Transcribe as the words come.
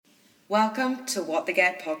Welcome to What the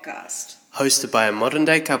Gap podcast. Hosted by a modern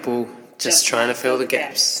day couple just trying to fill the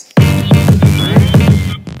gaps.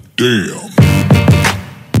 Damn.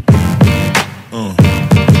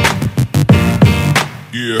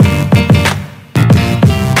 Yeah.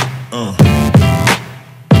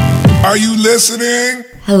 Are you listening?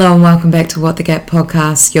 Hello and welcome back to What the Gap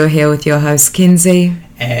podcast. You're here with your host Kenzie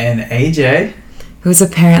and AJ, who's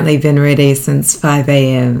apparently been ready since 5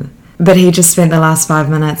 a.m. But he just spent the last 5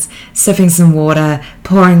 minutes sipping some water,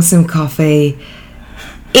 pouring some coffee,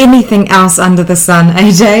 anything else under the sun,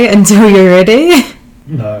 AJ, until you're ready?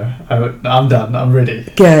 No, I'm done. I'm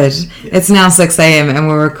ready. Good. It's now 6 a.m. and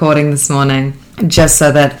we're recording this morning just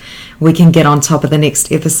so that we can get on top of the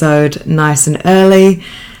next episode nice and early.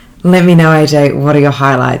 Let me know, AJ, what are your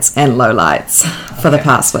highlights and lowlights for the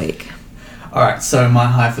past week? Alright, so my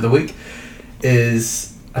high for the week is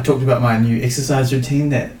I talked about my new exercise routine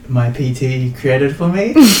that my PT created for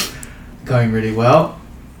me. Going really well.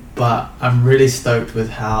 But I'm really stoked with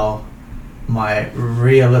how my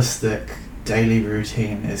realistic daily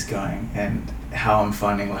routine is going and how I'm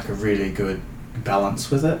finding like a really good balance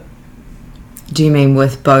with it. Do you mean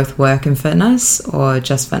with both work and fitness or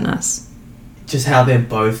just fitness? Just how they're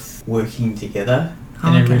both working together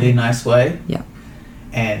in a really nice way. Yeah.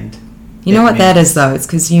 And you know what that is though? It's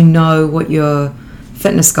because you know what your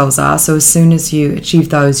fitness goals are. So as soon as you achieve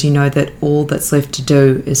those, you know that all that's left to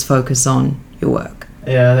do is focus on your work.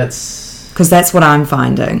 Yeah, that's... Because that's what I'm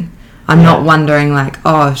finding. I'm not wondering like,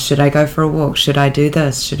 oh, should I go for a walk? Should I do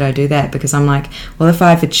this? Should I do that? Because I'm like, well, if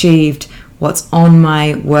I've achieved what's on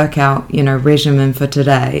my workout, regimen for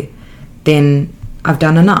today, then I've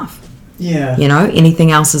done enough. Yeah.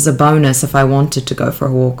 Anything else is a bonus if I wanted to go for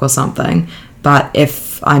a walk or something. But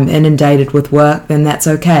if I'm inundated with work, then that's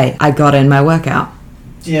okay. I got in my workout.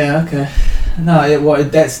 Yeah, okay. No,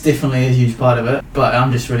 that's definitely a huge part of it. But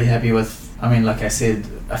I'm just really happy with, like I said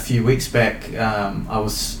a few weeks back, I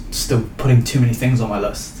was still putting too many things on my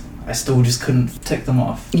list. I still just couldn't tick them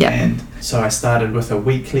off. Yeah. And so I started with a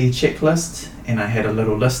weekly checklist and I had a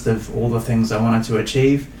little list of all the things I wanted to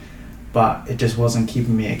achieve, but it just wasn't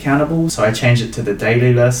keeping me accountable. So I changed it to the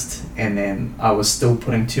daily list and then I was still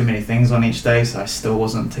putting too many things on each day, so I still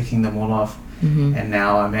wasn't ticking them all off. Mm-hmm. And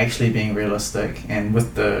now I'm actually being realistic, and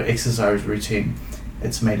with the exercise routine,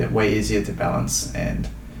 it's made it way easier to balance and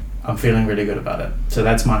I'm feeling really good about it. So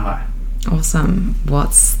that's my high. Awesome.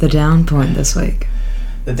 What's the down point this week?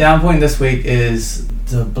 The down point this week is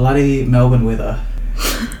the bloody Melbourne weather.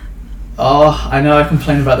 Oh, I know I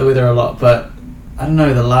complain about the weather a lot, but I don't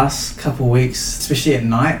know, the last couple of weeks, especially at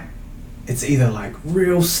night, it's either like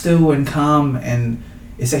real still and calm and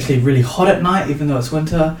it's actually really hot at night even though it's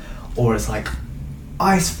winter, or it's like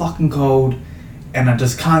ice fucking cold and I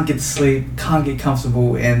just can't get to sleep, can't get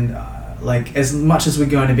comfortable, and like as much as we're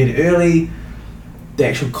going to bed early, the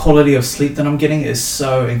actual quality of sleep that I'm getting is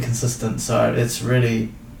so inconsistent, so it's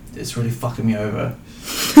really fucking me over.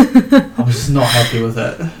 I'm just not happy with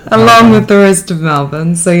it. Along with the rest of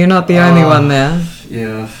Melbourne, so you're not the only one there.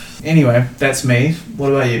 Yeah. Anyway, that's me.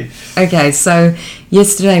 What about you? Okay, so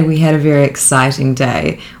yesterday we had a very exciting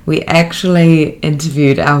day. We actually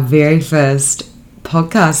interviewed our very first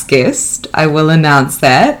podcast guest. I will announce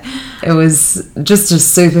that. It was just a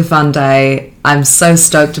super fun day. I'm so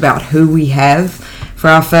stoked about who we have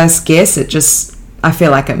for our first guest. I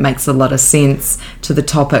feel like it makes a lot of sense to the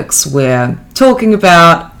topics we're talking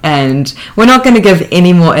about, and we're not going to give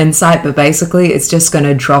any more insight, but basically it's just going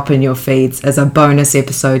to drop in your feeds as a bonus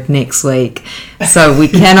episode next week. So we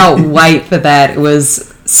cannot wait for that. It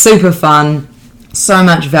was super fun. So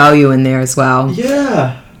much value in there as well.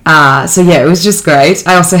 Yeah. It was just great.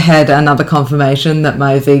 I also had another confirmation that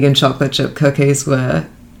my vegan chocolate chip cookies are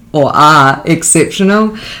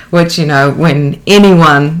exceptional, which, when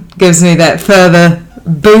anyone gives me that further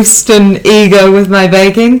boost in ego with my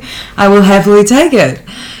baking, I will happily take it.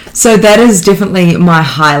 So that is definitely my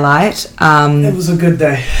highlight. It was a good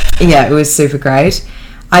day. Yeah, it was super great.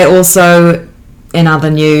 I also, in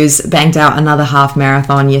other news, banged out another half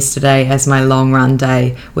marathon yesterday as my long run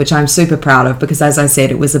day, which I'm super proud of because, as I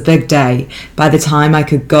said, it was a big day. By the time I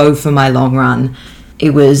could go for my long run, it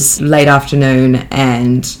was late afternoon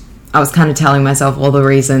and I was kind of telling myself all the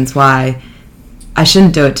reasons why I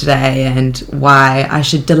shouldn't do it today and why I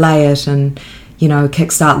should delay it and,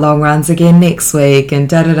 kickstart long runs again next week and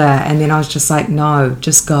da-da-da. And then I was just like, no,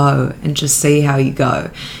 just go and just see how you go,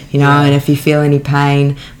 and if you feel any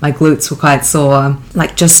pain, my glutes were quite sore,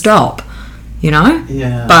 like just stop,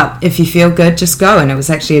 Yeah. But if you feel good, just go. And it was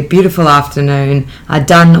actually a beautiful afternoon. I'd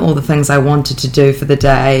done all the things I wanted to do for the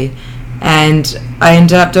day. and I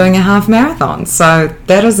ended up doing a half marathon. So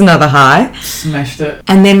that is another high. Smashed it.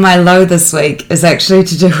 And then my low this week is actually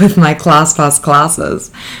to do with my ClassPass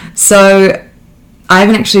classes. So I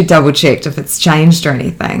haven't actually double checked if it's changed or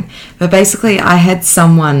anything. But basically I had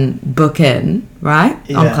someone book in, right,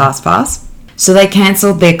 on Yeah. ClassPass. So they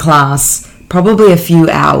cancelled their class probably a few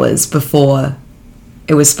hours before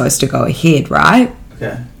it was supposed to go ahead, right?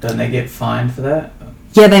 Okay. Don't they get fined for that?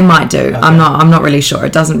 Yeah, they might do. Okay. I'm not really sure.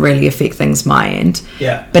 It doesn't really affect things my end.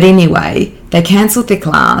 Yeah. But anyway, they cancelled their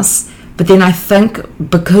class, but then I think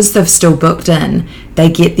because they've still booked in, they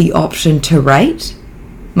get the option to rate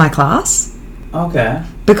my class. Okay.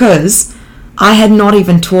 Because I had not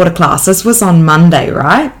even taught a class. This was on Monday,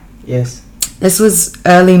 right? Yes. This was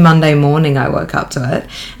early Monday morning I woke up to it.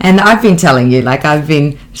 And I've been telling you, like, I've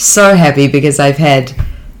been so happy because I've had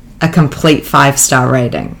a complete 5-star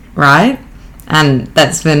rating, right? And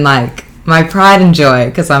that's been like my pride and joy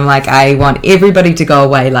because I'm like, I want everybody to go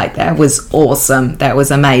away like that was awesome. That was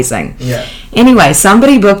amazing. Yeah. Anyway,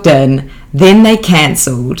 somebody booked in, then they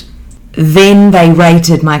cancelled, then they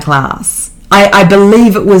rated my class. I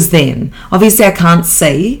believe it was them. Obviously, I can't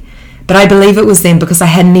see, but I believe it was them because I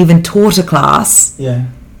hadn't even taught a class Yeah.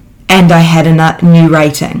 and I had a new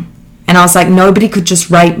rating. And I was like, nobody could just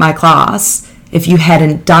rate my class if you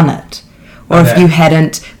hadn't done it or if Okay. you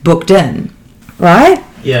hadn't booked in. Right?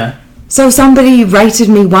 Yeah. So somebody rated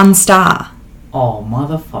me 1 star. Oh,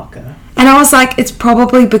 motherfucker. And I was like, it's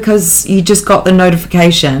probably because you just got the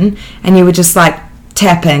notification and you were just like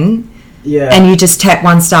tapping Yeah. and you just tapped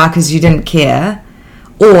 1 star because you didn't care.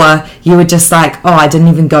 Or you were just like, oh, I didn't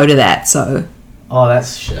even go to that, so. Oh,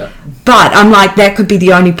 that's shit. But I'm like, that could be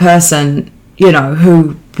the only person, you know,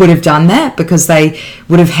 who would have done that because they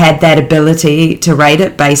would have had that ability to rate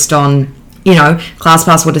it based on, you know,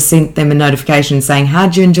 ClassPass would have sent them a notification saying,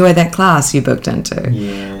 how'd you enjoy that class you booked into?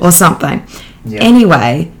 Yes. Or something. Yeah.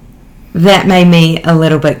 Anyway, that made me a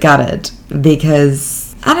little bit gutted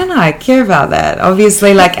because, I don't know, I care about that.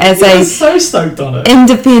 Obviously, like, as I a was so stoked on it.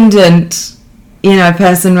 independent, you know,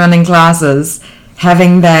 person running classes,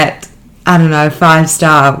 having that, I don't know,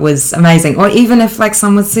 5-star was amazing. Or even if, like,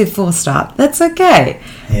 someone said 4-star, that's okay.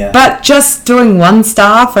 Yeah. But just doing 1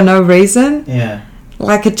 star for no reason, Yeah.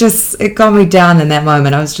 like, it got me down in that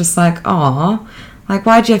moment. I was just like, oh, like,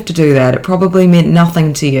 why'd you have to do that? It probably meant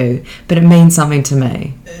nothing to you, but it means something to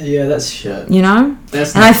me, Yeah, that's shit. you know?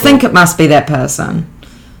 That's And not I cool. think it must be that person.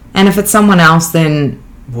 And if it's someone else, then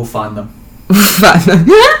We'll find them.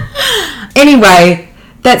 anyway,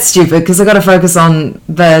 that's stupid because I got to focus on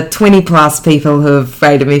the 20 plus people who have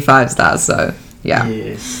rated me 5 stars. So yeah.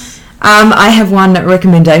 Yes. I have one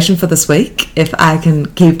recommendation for this week if I can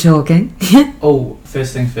keep talking. Oh,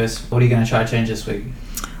 first thing first. What are you going to try to change this week?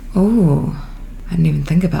 Oh, I didn't even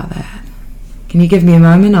think about that. Can you give me a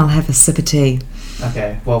moment? I'll have a sip of tea.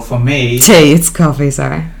 Okay. Well, for me. Tea, it's coffee,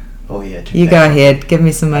 sorry. Oh yeah. You go ahead, give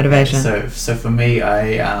me some motivation. So for me,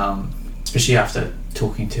 I especially after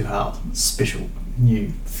talking to our special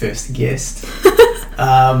new first guest,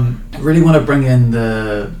 really want to bring in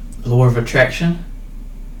the law of attraction.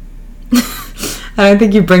 I don't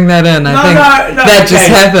think you bring that in. I think No, that just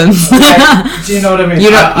okay. happens. Okay. Do you know what I mean? You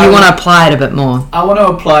I want to apply it a bit more. I want to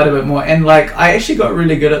apply it a bit more, and like I actually got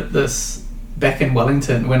really good at this back in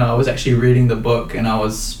Wellington when I was actually reading the book and I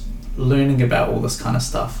was learning about all this kind of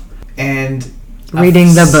stuff. And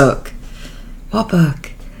Reading the book. What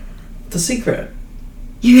book? The Secret.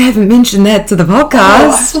 You haven't mentioned that to the Oh, I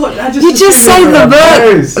podcast. thought I You just say assumed the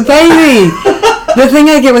it was book, baby. The thing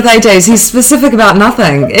I get with AJ is he's specific about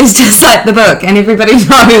nothing. It's just like the book, and everybody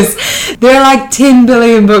knows there are like 10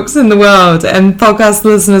 billion books in the world, and podcast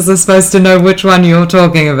listeners are supposed to know which one you're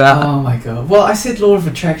talking about. Oh my god. Well, I said law of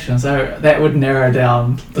attraction, so that would narrow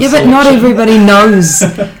down the Yeah, but not selection. everybody knows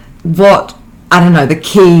what, I don't know, the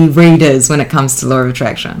key readers when it comes to law of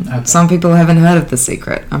attraction. Okay. Some people haven't heard of The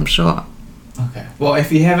Secret, I'm sure. Okay. Well,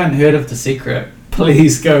 if you haven't heard of The Secret,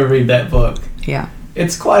 please go read that book. Yeah.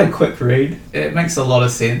 It's quite a quick read. It makes a lot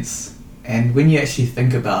of sense. And when you actually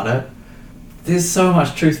think about it, there's so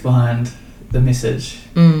much truth behind the message.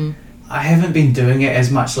 Mm. I haven't been doing it as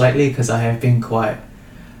much lately because I have been quite,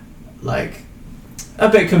 like, a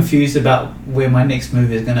bit confused about where my next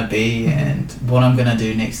move is going to be and what I'm going to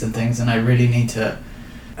do next and things. And I really need to,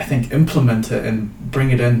 I think, implement it and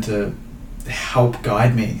bring it in to help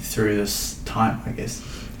guide me through this time, I guess.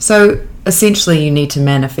 So essentially, you need to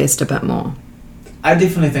manifest a bit more. I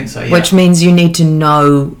definitely think so, yeah. Which means you need to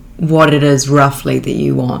know what it is roughly that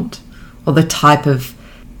you want, or the type of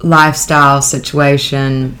lifestyle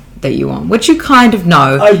situation that you want, which you kind of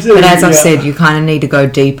know. I do, but as I've yeah. said, you kind of need to go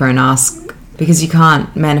deeper and ask because you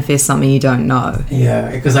can't manifest something you don't know.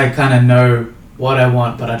 Yeah, because I kind of know what I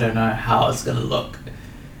want, but I don't know how it's going to look.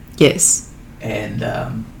 Yes. And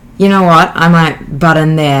you know what? I might butt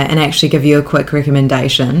in there and actually give you a quick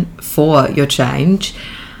recommendation for your change.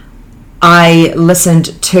 I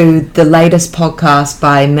listened to the latest podcast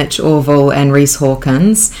by Mitch Orville and Reese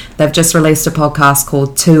Hawkins. They've just released a podcast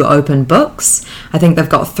called Two Open Books. I think they've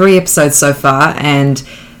got 3 episodes so far, and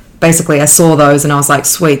basically I saw those and I was like,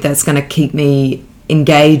 sweet, that's going to keep me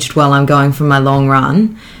engaged while I'm going for my long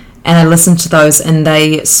run. And I listened to those, and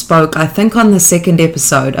they spoke, I think on the 2nd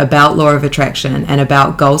episode, about law of attraction and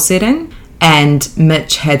about goal setting, and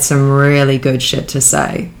Mitch had some really good shit to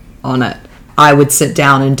say on it. I would sit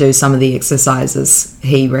down and do some of the exercises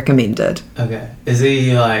he recommended. okay, is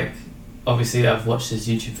he like? Obviously, I've watched his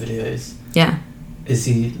YouTube videos. Yeah. Is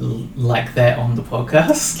he like that on the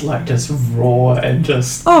podcast? Like just raw and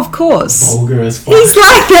just Oh, of course. vulgar as fuck? He's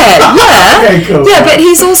like that, yeah. Okay, cool. Yeah, but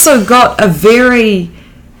he's also got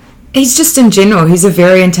he's just in general, he's a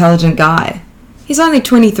very intelligent guy. He's only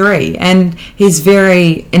 23, and he's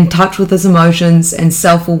very in touch with his emotions and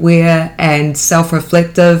self-aware and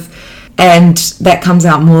self-reflective, and that comes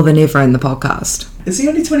out more than ever in the podcast. Is he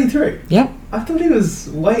only 23? Yep. I thought he was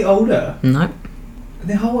way older. No, And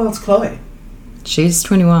then how old's Chloe? she's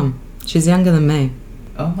 21. She's younger than me.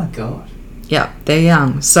 Oh my god. Yeah, they're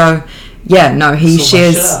young. So, yeah, no, he Saw my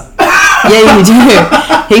shares... shit up. Yeah, you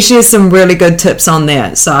do. He shares some really good tips on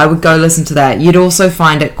there, so I would go listen to that. You'd also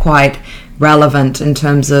find it quite relevant in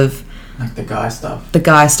terms of Like the guy stuff. the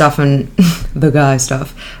guy stuff and the guy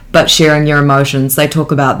stuff, but sharing your emotions. They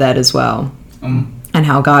talk about that as well, and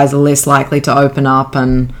how guys are less likely to open up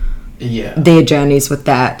and Yeah. their journeys with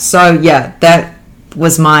that. So yeah, that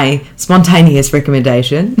was my spontaneous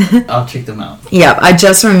recommendation. I'll check them out. Yeah, I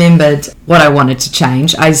just remembered what I wanted to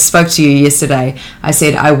change. I spoke to you yesterday. I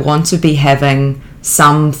said I want to be having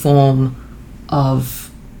some form of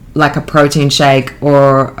like a protein shake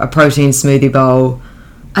or a protein smoothie bowl,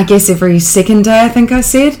 I guess every second day, I think I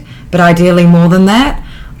said, but ideally more than that.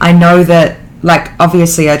 I know that, like,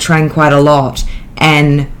 obviously I train quite a lot,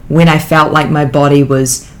 and when I felt like my body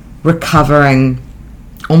was recovering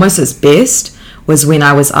almost its best was when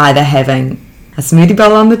I was either having a smoothie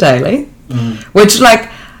bowl on the daily, which, like,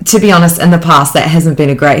 to be honest, in the past that hasn't been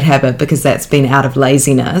a great habit because that's been out of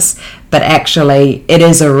laziness, but actually it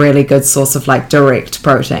is a really good source of like direct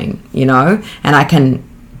protein, you know, and I can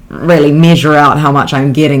really measure out how much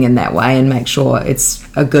I'm getting in that way and make sure it's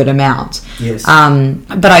a good amount. Yes.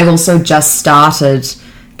 But I also just started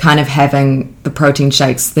kind of having the protein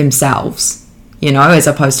shakes themselves, you know, as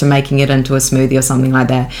opposed to making it into a smoothie or something like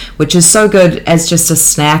that, which is so good as just a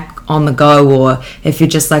snack on the go, or if you're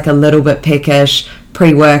just like a little bit peckish,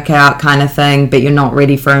 pre-workout kind of thing, but you're not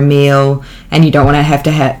ready for a meal and you don't want to have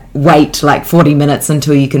to wait like 40 minutes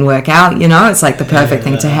until you can work out, you know, it's like the perfect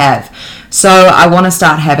thing to have. So I want to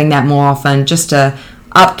start having that more often just to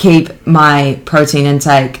upkeep my protein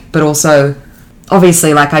intake, but also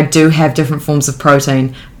obviously, like, I do have different forms of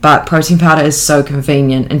protein, but protein powder is so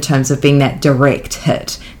convenient in terms of being that direct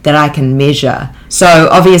hit that I can measure. So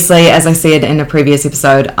obviously, as I said in a previous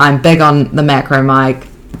episode, I'm big on the Macro Mike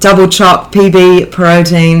double chop PB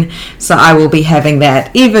protein, so I will be having that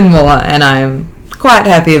even more, and I'm quite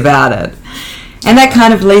happy about it. And that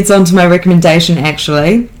kind of leads on to my recommendation,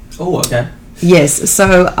 actually. Oh, okay. Yes,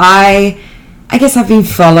 so I guess I've been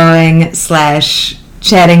following /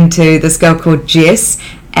 chatting to this girl called Jess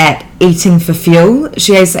at Eating for Fuel.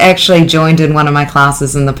 She has actually joined in one of my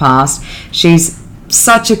classes in the past. She's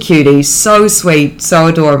such a cutie, so sweet, so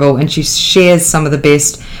adorable, and she shares some of the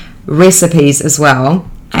best recipes as well.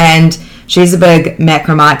 And she's a big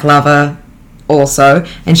Macro Mike lover also,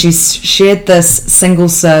 and she's shared this single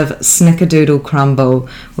serve snickerdoodle crumble,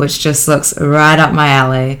 which just looks right up my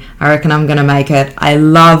alley. I reckon I'm going to make it. I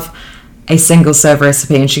love a single serve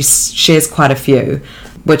recipe, and she shares quite a few,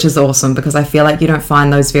 which is awesome because I feel like you don't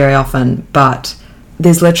find those very often, but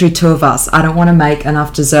there's literally 2 of us. I don't want to make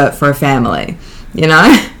enough dessert for a family, you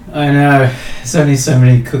know? I know. There's only so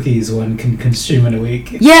many cookies one can consume in a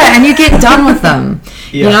week. Yeah, and you get done with them,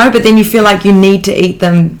 Yeah. you know, but then you feel like you need to eat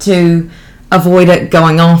them to avoid it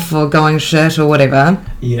going off or going shit or whatever.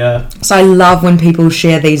 Yeah. So I love when people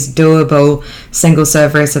share these doable single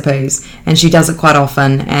serve recipes, and she does it quite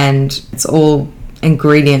often, and it's all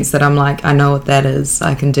ingredients that I'm like, I know what that is,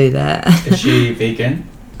 I can do that. Is she vegan?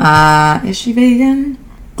 Is she vegan?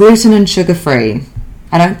 Gluten and sugar free.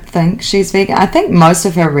 I don't think she's vegan. I think most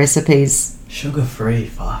of her recipes... Sugar free,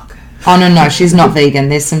 fuck. Oh no, she's not vegan.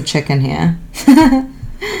 There's some chicken here.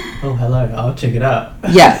 Oh, hello. I'll check it out.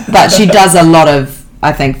 Yeah, but she does a lot of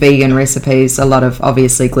I think, vegan recipes, a lot of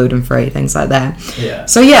obviously gluten-free, things like that. Yeah.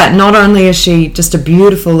 So yeah, not only is she just a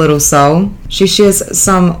beautiful little soul, she shares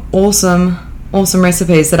some awesome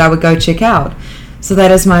recipes that I would go check out. So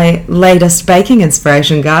that is my latest baking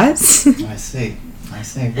inspiration, guys. I see.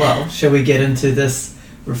 Well, shall we get into this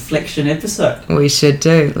reflection episode? We should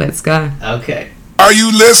do. Let's go. Okay. Are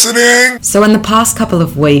you listening? So in the past couple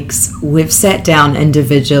of weeks, we've sat down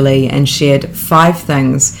individually and shared 5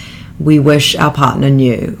 things we wish our partner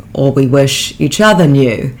knew, or we wish each other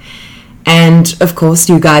knew. And of course,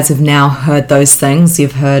 you guys have now heard those things.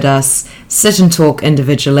 You've heard us sit and talk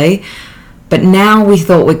individually. But now we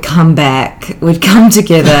thought we'd come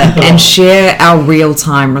together and share our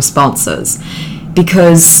real-time responses,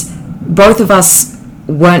 because both of us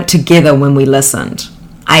weren't together when we listened.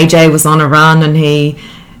 AJ was on a run and he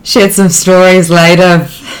shared some stories later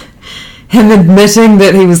of him admitting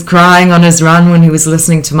that he was crying on his run when he was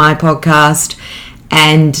listening to my podcast.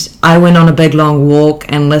 And I went on a big long walk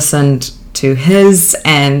and listened to his,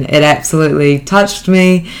 and it absolutely touched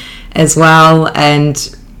me as well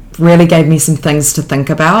and really gave me some things to think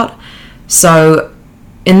about. So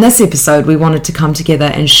in this episode, we wanted to come together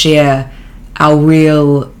and share our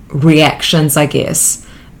real reactions, I guess,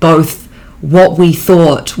 both what we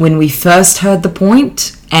thought when we first heard the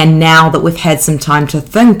point, and now that we've had some time to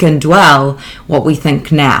think and dwell, what we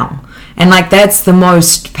think now. And like, that's the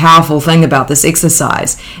most powerful thing about this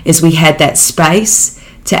exercise, is we had that space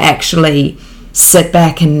to actually sit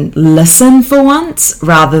back and listen for once,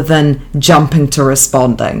 rather than jumping to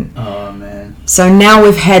responding. Oh man. So now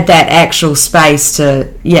we've had that actual space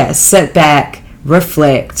to, sit back,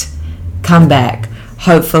 reflect, come back.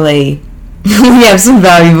 Hopefully we have some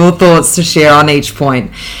valuable thoughts to share on each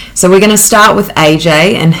point. So we're going to start with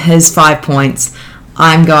AJ and his 5 points.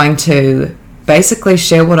 I'm going to basically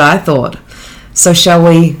share what I thought. So shall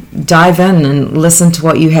we dive in and listen to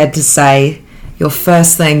what you had to say? Your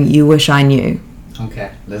first thing you wish I knew.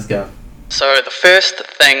 Okay, let's go. So the first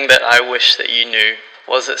thing that I wish that you knew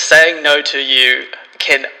was that saying no to you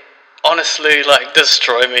can honestly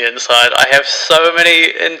destroy me inside. I have so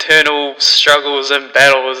many internal struggles and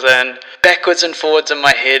battles and backwards and forwards in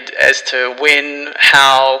my head as to when,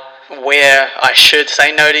 how, where I should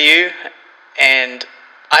say no to you, and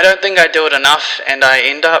I don't think I do it enough, and I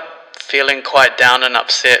end up feeling quite down and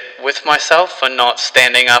upset with myself for not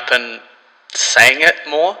standing up and saying it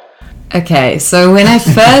more. Okay, so when I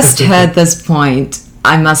first heard this point,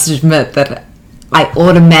 I must admit that I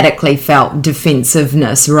automatically felt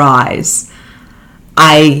defensiveness rise.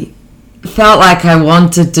 I felt like I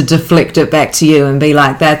wanted to deflect it back to you and be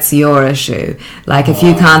like, that's your issue. Like, if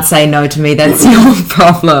you can't say no to me, that's your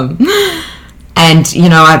problem. And,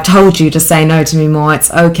 I've told you to say no to me more.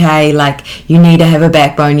 It's okay. Like, you need to have a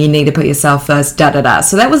backbone. You need to put yourself first, da-da-da.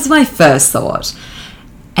 So that was my first thought.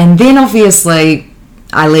 And then, obviously,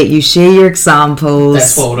 I let you share your examples.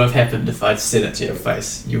 That's what would have happened if I'd said it to your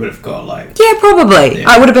face. You would have got Yeah, probably. Yeah.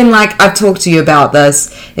 I would have been like, I've talked to you about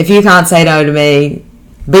this. If you can't say no to me,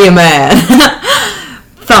 be a man.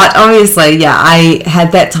 But obviously, I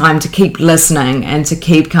had that time to keep listening and to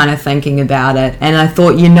keep kind of thinking about it. And I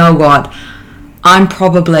thought, you know what? I'm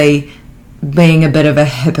probably being a bit of a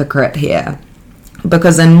hypocrite here.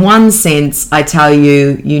 Because in one sense, I tell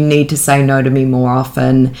you, you need to say no to me more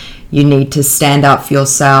often. You need to stand up for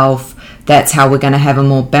yourself. That's how we're going to have a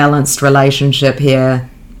more balanced relationship here,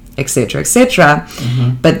 etc., etc.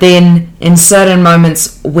 Mm-hmm. But then in certain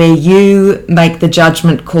moments where you make the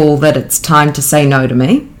judgment call that it's time to say no to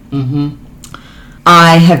me, Mm-hmm.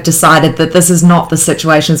 I have decided that this is not the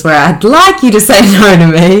situations where I'd like you to say no to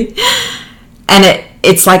me. And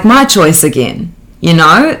it's like my choice again.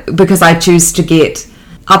 Because I choose to get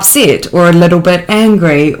upset or a little bit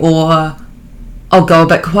angry, or I'll go a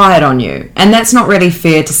bit quiet on you. And that's not really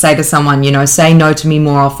fair to say to someone, say no to me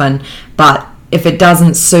more often, but if it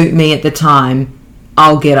doesn't suit me at the time,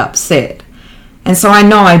 I'll get upset. And so I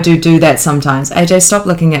know I do that sometimes. AJ, stop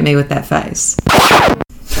looking at me with that face.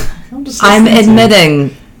 I'm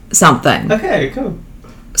admitting something. Okay, cool.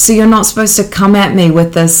 So you're not supposed to come at me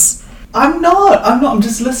with this... I'm not. I'm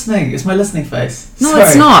just listening. It's my listening face. No, Sorry.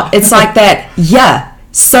 it's not. It's like that,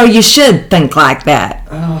 so you should think like that.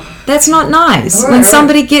 Oh. That's not nice. Right, when right.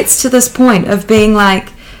 somebody gets to this point of being like,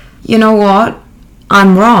 you know what,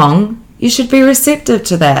 I'm wrong, you should be receptive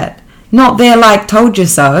to that. Not there like, told you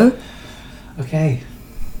so. Okay.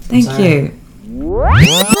 Thank sorry. you.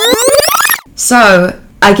 So,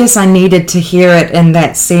 I guess I needed to hear it in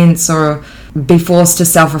that sense, or be forced to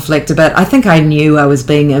self-reflect a bit. I think I knew I was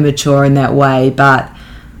being immature in that way, but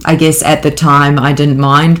I guess at the time I didn't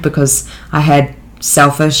mind because I had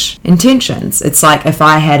selfish intentions. It's like if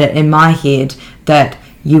I had it in my head that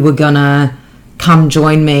you were gonna come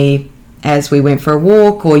join me as we went for a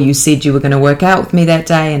walk, or you said you were going to work out with me that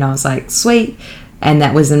day, and I was like, sweet, and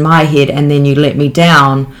that was in my head, and then you let me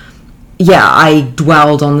down. Yeah, I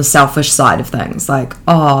dwelled on the selfish side of things, like,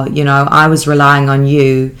 oh, you know, I was relying on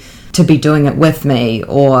you to be doing it with me,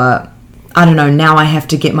 or I don't know, now I have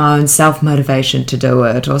to get my own self-motivation to do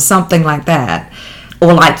it, or something like that.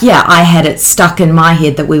 Or like, yeah, I had it stuck in my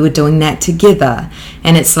head that we were doing that together,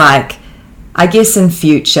 and it's like, I guess in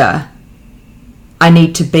future I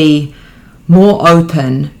need to be more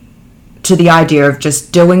open to the idea of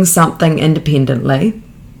just doing something independently,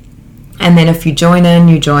 and then if you join in,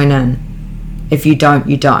 you join in. If you don't,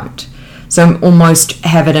 you don't. So I almost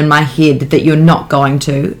have it in my head that you're not going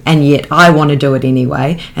to, and yet I want to do it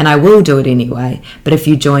anyway, and I will do it anyway, but if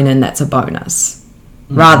you join in, that's a bonus.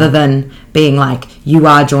 Rather than being like, you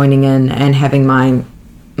are joining in and having my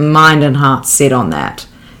mind and heart set on that,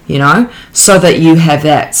 you know, so that you have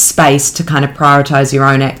that space to kind of prioritize your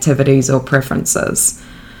own activities or preferences.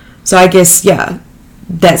 So I guess, yeah,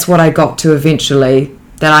 that's what I got to eventually,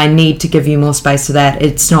 that I need to give you more space to that.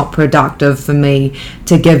 It's not productive for me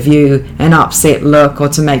to give you an upset look or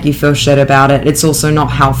to make you feel shit about it. It's also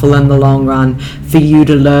not helpful in the long run for you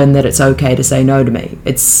to learn that it's okay to say no to me.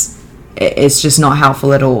 It's just not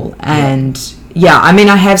helpful at all. And yeah, I mean,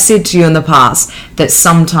 I have said to you in the past that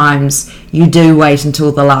sometimes you do wait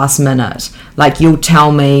until the last minute. Like, you'll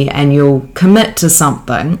tell me and you'll commit to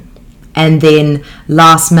something, and then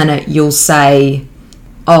last minute you'll say,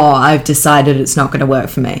 oh, I've decided it's not going to work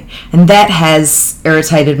for me. And that has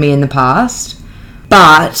irritated me in the past.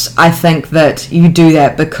 But I think that you do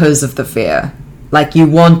that because of the fear. Like, you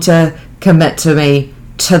want to commit to me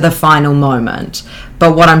to the final moment.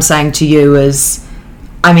 But what I'm saying to you is,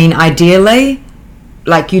 I mean, ideally,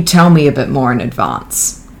 like, you tell me a bit more in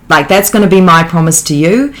advance. Like, that's going to be my promise to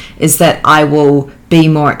you, is that I will be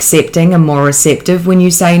more accepting and more receptive when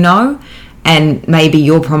you say no. And maybe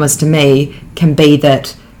your promise to me can be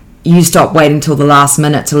that you stop waiting till the last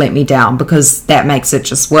minute to let me down, because that makes it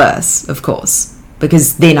just worse, of course.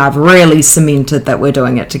 Because then I've really cemented that we're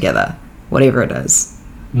doing it together, whatever it is,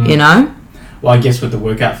 you know? Well, I guess with the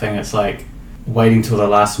workout thing, it's like waiting till the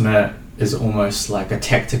last minute is almost like a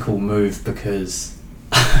tactical move, because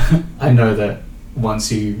I know that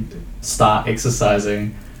once you start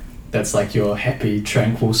exercising, that's like your happy,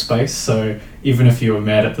 tranquil space. So even if you were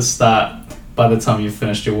mad at the start, by the time you've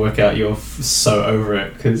finished your workout, you're so over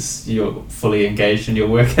it because you're fully engaged in your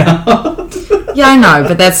workout. Yeah, I know,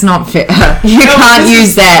 but that's not fair. You can't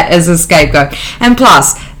use that as a scapegoat. And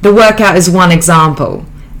plus, the workout is one example.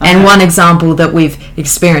 And one example that we've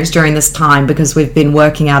experienced during this time, because we've been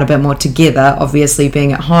working out a bit more together, obviously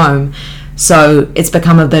being at home. So it's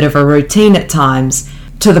become a bit of a routine at times,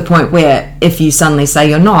 to the point where if you suddenly say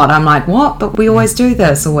you're not, I'm like, what? But we always do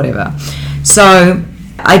this, or whatever. So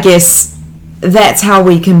I guess that's how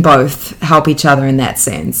we can both help each other in that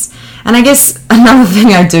sense. And I guess another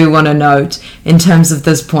thing I do want to note in terms of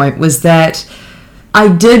this point was that I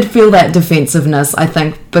did feel that defensiveness, I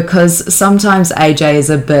think, because sometimes AJ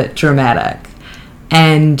is a bit dramatic.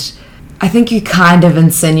 And I think you kind of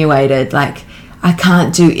insinuated, like, I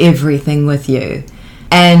can't do everything with you.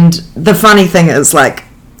 And the funny thing is, like,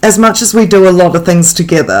 as much as we do a lot of things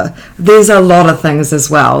together, there's a lot of things as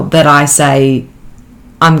well that I say,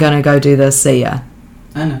 I'm going to go do this, see ya.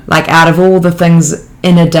 I know. Like, out of all the things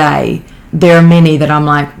in a day, there are many that I'm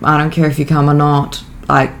like, I don't care if you come or not.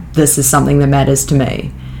 Like, this is something that matters to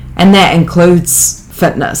me. And that includes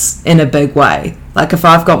fitness in a big way. Like, if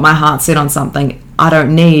I've got my heart set on something, I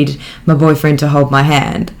don't need my boyfriend to hold my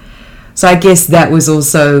hand. So I guess that was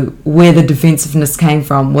also where the defensiveness came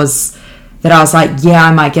from, was that I was like, yeah,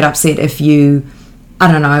 I might get upset if you,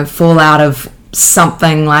 I don't know, fall out of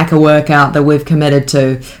something like a workout that we've committed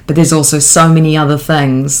to, but there's also so many other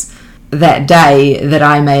things that day that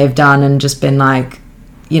I may have done and just been like,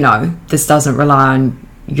 you know, this doesn't rely on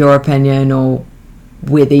your opinion or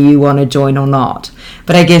whether you want to join or not.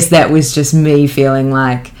 But I guess that was just me feeling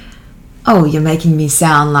like, oh, you're making me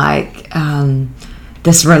sound like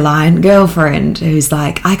this reliant girlfriend who's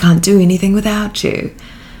like, I can't do anything without you.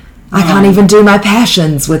 I can't even do my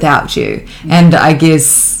passions without you. And I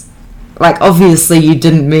guess, like, obviously you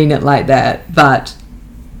didn't mean it like that, but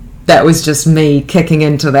that was just me kicking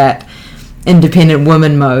into that independent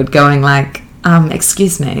woman mode, going like,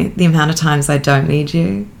 excuse me, the amount of times I don't need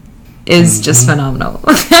you is just phenomenal.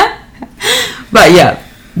 But yeah,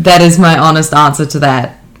 that is my honest answer to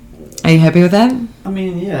that. Are you happy with that? I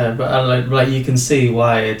mean, yeah, but like you can see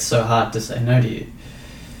why it's so hard to say no to you.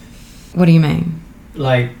 What do you mean?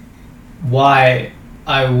 Like, why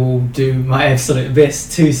I will do my absolute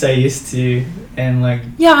best to say yes to you, and like,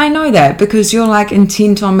 Yeah, I know that because you're like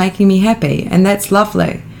intent on making me happy, and that's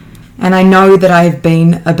lovely. And I know that I've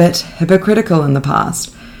been a bit hypocritical in the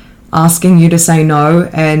past, asking you to say no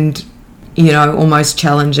and, you know, almost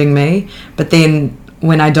challenging me. But then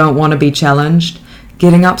when I don't want to be challenged,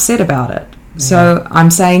 getting upset about it. So I'm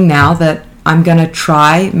saying now that I'm going to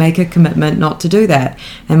try, make a commitment not to do that.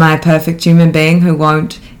 Am I a perfect human being who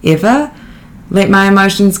won't ever let my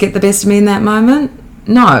emotions get the best of me in that moment?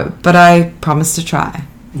 No, but I promise to try.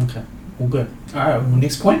 okay, all good. All right, well,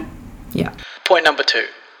 next point. Yeah. Point number 2.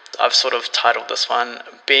 I've sort of titled this one,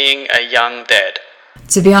 Being a Young Dad.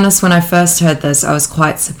 To be honest, when I first heard this, I was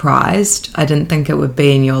quite surprised. I didn't think it would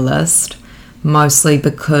be in your list, mostly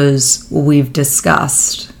because we've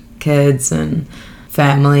discussed kids and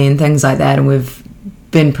family and things like that, and we've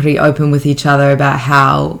been pretty open with each other about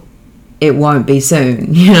how it won't be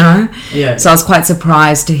soon, you know? Yeah. So I was quite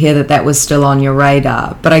surprised to hear that that was still on your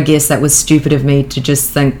radar, but I guess that was stupid of me to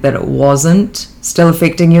just think that it wasn't still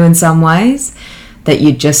affecting you in some ways, that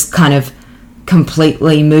you just kind of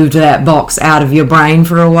completely moved that box out of your brain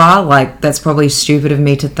for a while. Like, that's probably stupid of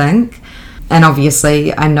me to think. And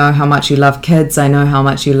obviously I know how much you love kids, I know how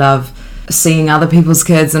much you love seeing other people's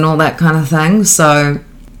kids and all that kind of thing. So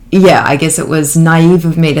yeah, I guess it was naive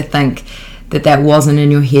of me to think that that wasn't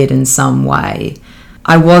in your head in some way.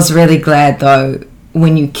 I was really glad though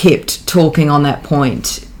when you kept talking on that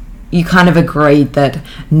point, you kind of agreed that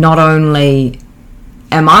not only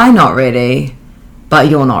am I not ready, but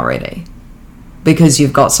you're not ready, because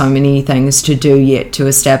you've got so many things to do yet to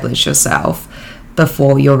establish yourself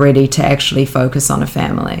before you're ready to actually focus on a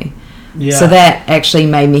family. Yeah. So that actually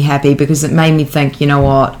made me happy, because it made me think, you know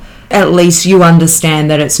what, at least you understand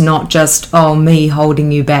that it's not just, oh, me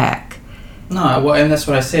holding you back. No, well, and that's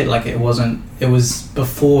what I said. Like, it was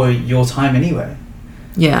before your time anyway.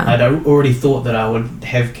 Yeah. I'd already thought that I would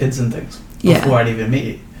have kids and things before I'd even met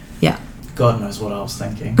you. Yeah. God knows what I was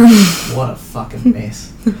thinking. What a fucking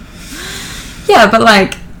mess. Yeah, but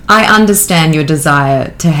like, I understand your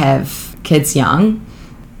desire to have kids young.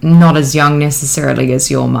 Not as young necessarily as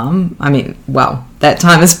your mum. I mean, well, that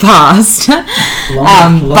time has passed.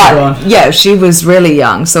 Long but gone. yeah, she was really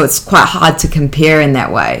young, so it's quite hard to compare in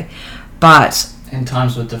that way. But And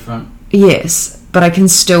times were different. yes, but I can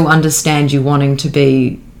still understand you wanting to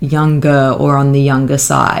be younger or on the younger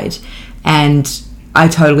side. And I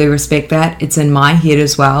totally respect that. It's in my head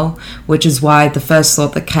as well, which is why the first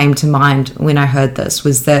thought that came to mind when I heard this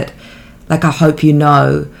was that, like, I hope you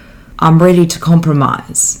know I'm ready to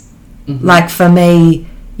compromise. Mm-hmm. Like, for me,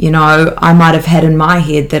 you know, I might have had in my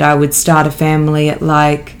head that I would start a family at,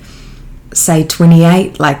 like, say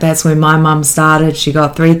 28. Like, that's when my mum started. She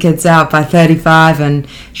got 3 kids out by 35, and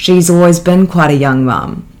she's always been quite a young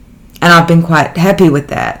mum. And I've been quite happy with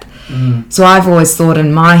that. So I've always thought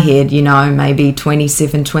in my head, you know, maybe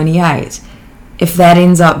 27, 28. If that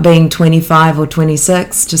ends up being 25 or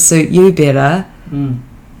 26 to suit you better,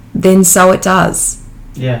 then so it does.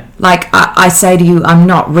 Yeah. Like, I say to you, I'm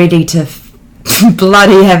not ready to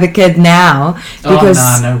bloody have a kid now,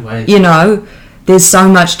 because, no way. you know, there's so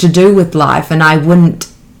much to do with life, and I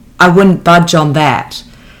wouldn't budge on that.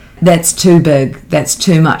 That's too big. That's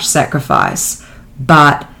too much sacrifice.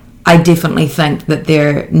 But I definitely think that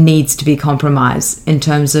there needs to be compromise in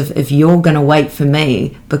terms of, if you're going to wait for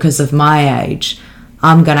me because of my age,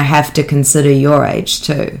 I'm going to have to consider your age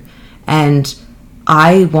too. And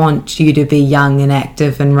I want you to be young and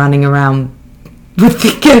active and running around with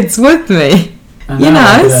the kids with me.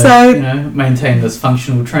 Maintain this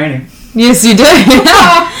functional training. Yes, you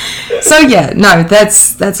do. So yeah, no,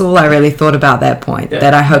 that's all I really thought about that point. Yeah.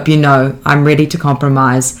 That I hope you know I'm ready to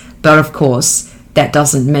compromise, but of course that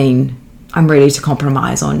doesn't mean I'm ready to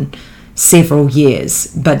compromise on several years,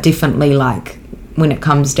 but definitely, like, when it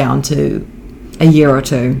comes down to a year or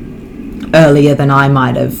two earlier than I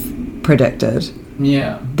might have predicted,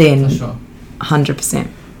 Yeah. then For sure. 100%.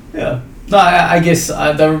 Yeah. No, I guess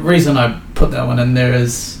the reason I put that one in there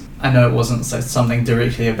is, I know it wasn't something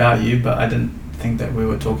directly about you, but I didn't think that we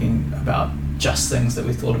were talking about just things that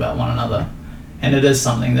we thought about one another. And it is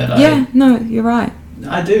something that Yeah, no, you're right.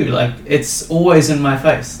 I do. Like, it's always in my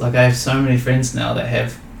face. Like, I have so many friends now that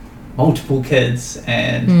have multiple kids,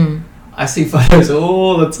 and I see photos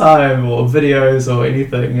all the time, or videos, or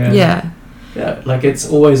anything. And Yeah. Yeah, like, it's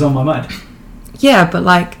always on my mind. Yeah, but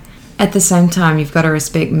like, at the same time, you've got to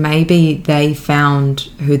respect, maybe they found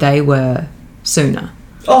who they were sooner.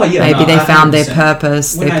 Oh, yeah. Maybe they found their 100%.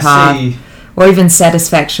 purpose, When their I path, see- or even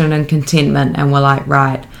satisfaction and contentment, and were like,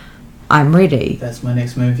 right, I'm ready. That's my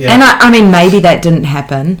next move, yeah. And I mean, maybe that didn't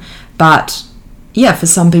happen, but yeah, for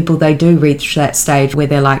some people they do reach that stage where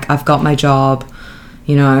they're like, I've got my job,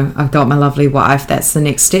 you know, I've got my lovely wife, that's the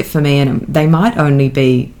next step for me, and they might only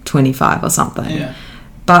be 25 or something. Yeah.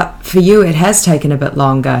 But for you, it has taken a bit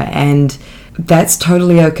longer, and that's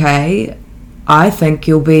totally okay. I think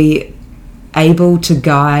you'll be able to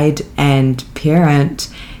guide and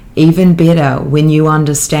parent even better when you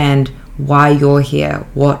understand why you're here,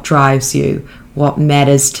 what drives you, what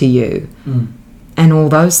matters to you, and all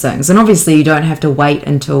those things. And obviously you don't have to wait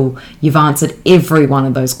until you've answered every one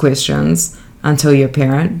of those questions until you're a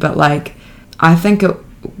parent, but like, I think it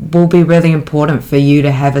will be really important for you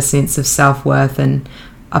to have a sense of self-worth and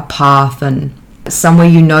a path and somewhere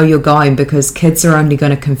you know you're going, because kids are only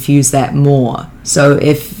going to confuse that more. So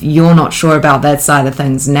if you're not sure about that side of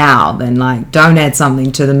things now, then like, don't add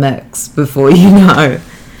something to the mix before you know.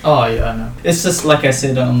 Oh yeah, I know. It's just like I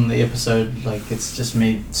said on the episode, like it's just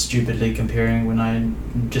me stupidly comparing when I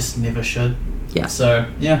just never should. Yeah. So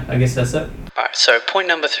yeah, I guess that's it. Alright, so point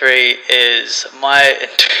number 3 is my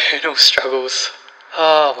internal struggles.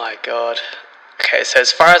 Oh my god. Okay, so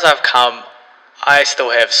as far as I've come, I still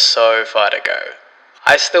have so far to go.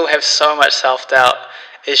 I still have so much self-doubt,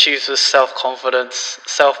 issues with self-confidence,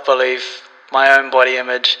 self-belief, my own body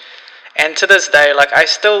image, and to this day, like, I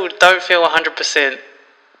still don't feel 100%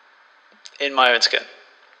 in my own skin.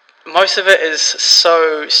 Most of it is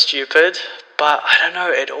so stupid, but I don't know,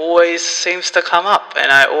 it always seems to come up,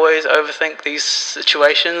 and I always overthink these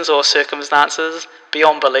situations or circumstances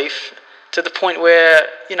beyond belief, to the point where,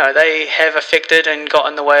 you know, they have affected and got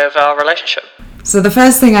in the way of our relationship. So the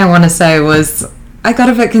first thing I want to say was, I got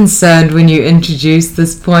a bit concerned when you introduced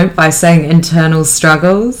this point by saying internal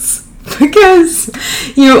struggles, because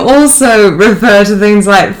you also refer to things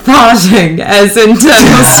like farting as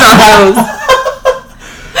internal struggles.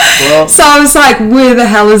 Well, So I was like, where the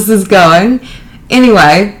hell is this going?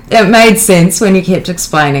 Anyway, it made sense when you kept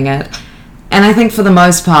explaining it. And I think for the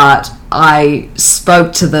most part, I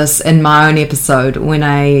spoke to this in my own episode when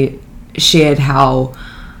I shared how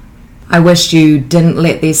I wished you didn't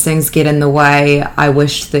let these things get in the way. I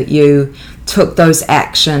wished that you took those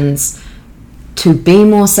actions to be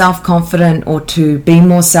more self-confident or to be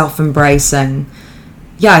more self-embracing.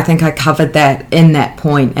 Yeah, I think I covered that in that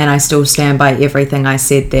point, and I still stand by everything I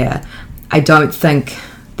said there. I don't think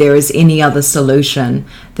there is any other solution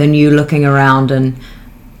than you looking around and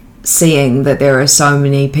seeing that there are so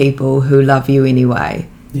many people who love you anyway.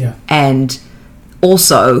 yeah. And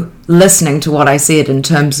also listening to what I said in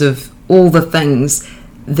terms of all the things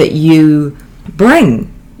that you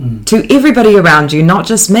bring to everybody around you, not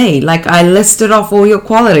just me. Like, I listed off all your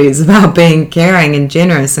qualities about being caring and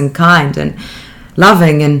generous and kind and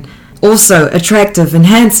loving and also attractive and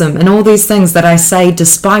handsome and all these things that I say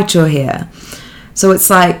despite your hair. So it's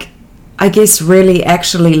like, I guess really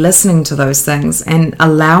actually listening to those things and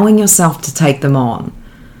allowing yourself to take them on.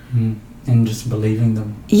 And just believing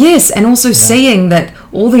them. Yes, and also seeing that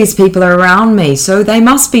all these people are around me, so they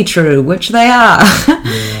must be true, which they are.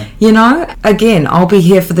 Yeah. You know, again, I'll be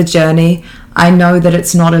here for the journey. I know that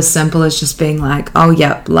it's not as simple as just being like, oh,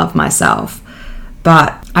 yep, love myself.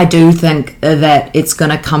 But I do think that it's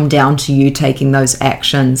going to come down to you taking those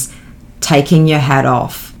actions, taking your hat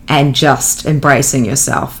off, and just embracing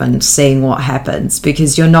yourself and seeing what happens.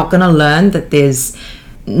 Because you're not going to learn that there's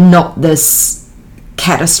not this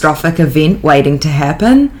catastrophic event waiting to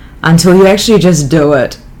happen until you actually just do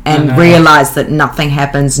it and realize that nothing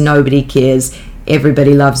happens, nobody cares,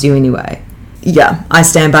 everybody loves you anyway. Yeah, I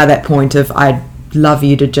stand by that point of I'd love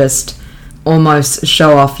you to just almost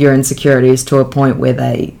show off your insecurities to a point where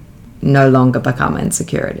they no longer become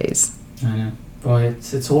insecurities. I know. Boy,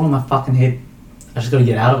 it's all in my fucking head. I just got to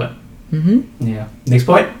get out of it. Mm-hmm. Yeah. Next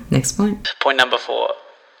point. Next point. Point number 4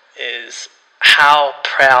 is how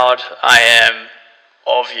proud I am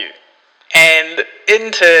of you. And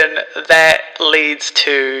in turn, that leads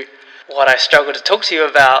to what I struggle to talk to you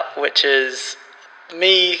about, which is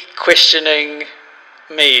me questioning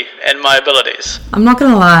me and my abilities. I'm not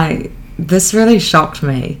gonna lie, this really shocked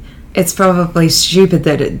me. It's probably stupid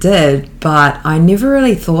that it did, but I never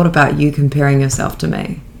really thought about you comparing yourself to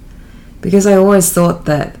me. Because I always thought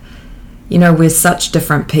that, you know, we're such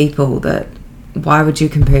different people that why would you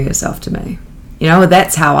compare yourself to me? You know,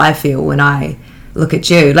 that's how I feel when I look at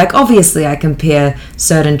you. Like, obviously I compare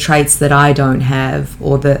certain traits that I don't have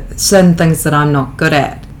or the certain things that I'm not good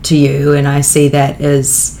at to you, and I see that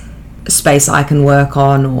as a space I can work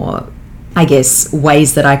on, or I guess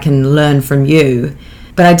ways that I can learn from you.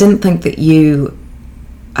 But I didn't think that you,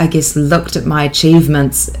 I guess, looked at my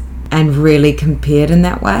achievements and really compared in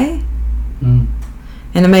that way.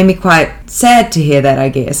 And it made me quite sad to hear that, I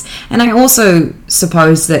guess. And I also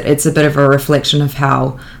suppose that it's a bit of a reflection of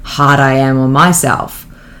how hard I am on myself.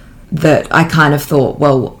 That I kind of thought,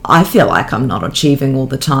 well, I feel like I'm not achieving all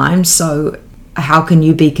the time, so how can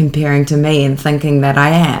you be comparing to me and thinking that I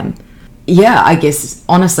am? Yeah, I guess,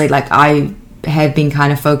 honestly, like, I have been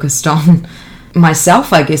kind of focused on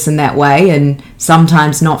myself, I guess, in that way, and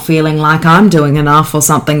sometimes not feeling like I'm doing enough or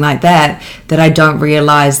something like that, that I don't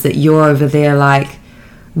realize that you're over there like,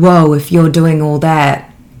 whoa, if you're doing all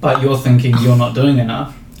that. But you're thinking you're not doing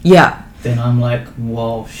enough. Yeah. Then I'm like,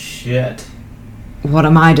 whoa, shit. What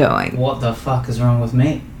am I doing? What the fuck is wrong with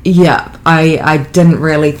me? Yeah, I didn't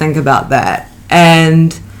really think about that.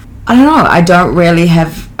 And I don't know, I don't really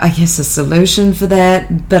have, I guess, a solution for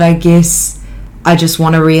that, but I guess I just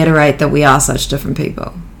want to reiterate that we are such different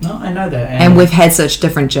people. No, I know that. And we've had such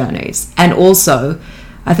different journeys. And also,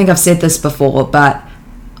 I think I've said this before, but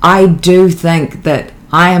I do think that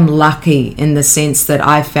I am lucky in the sense that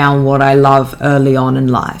I found what I love early on in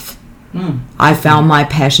life. I found my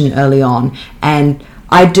passion early on. And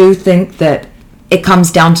I do think that it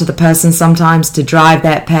comes down to the person sometimes to drive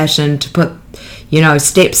that passion, to put,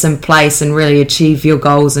 steps in place and really achieve your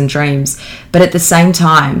goals and dreams. But at the same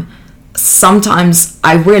time, sometimes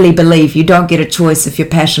I really believe you don't get a choice if your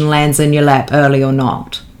passion lands in your lap early or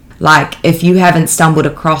not. Like, if you haven't stumbled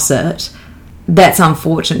across it, that's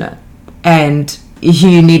unfortunate. And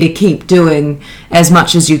you need to keep doing as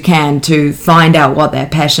much as you can to find out what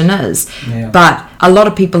that passion is. Yeah. But a lot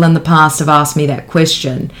of people in the past have asked me that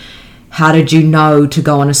question. How did you know to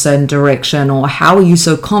go in a certain direction, or how are you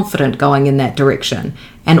so confident going in that direction?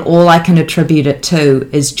 And all I can attribute it to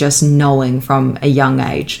is just knowing from a young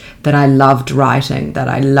age that I loved writing, that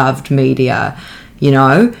I loved media,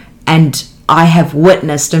 and I have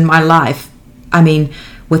witnessed in my life, I mean,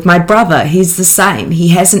 with my brother, he's the same. He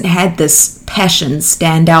hasn't had this passion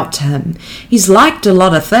stand out to him. He's liked a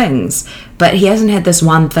lot of things, but he hasn't had this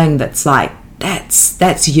one thing that's like,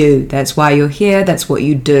 that's you. That's why you're here. That's what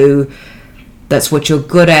you do. That's what you're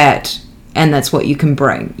good at. And that's what you can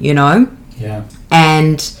bring, Yeah.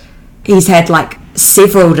 And he's had like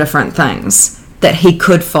several different things that he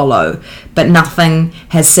could follow, but nothing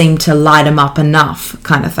has seemed to light him up enough,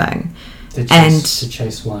 kind of thing. To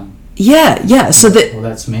chase one. Yeah. So that, well,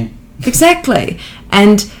 that's me. Exactly.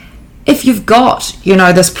 And if you've got,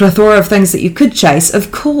 this plethora of things that you could chase,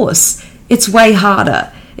 of course, it's way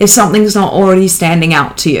harder if something's not already standing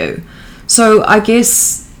out to you. So I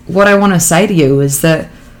guess what I want to say to you is that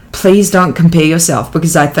please don't compare yourself,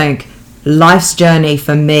 because I think life's journey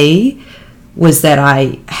for me was that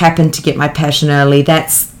I happened to get my passion early.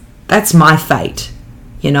 That's my fate,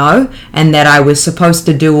 and that I was supposed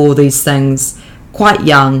to do all these things quite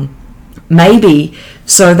young, maybe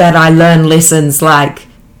so that I learn lessons like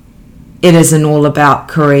it isn't all about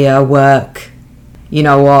career, work,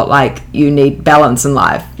 like you need balance in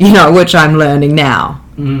life, which I'm learning now.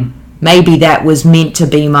 Maybe that was meant to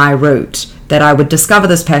be my route, that I would discover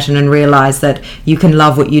this passion and realize that you can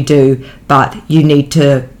love what you do, but you need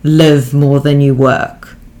to live more than you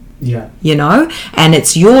work. Yeah. And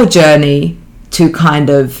it's your journey to kind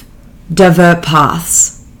of divert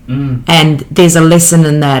paths. And there's a lesson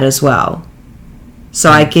in that as well. So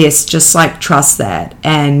I guess just like trust that.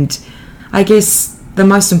 And I guess the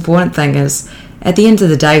most important thing is, at the end of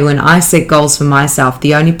the day, when I set goals for myself,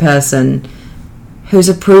 the only person whose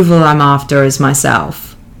approval I'm after is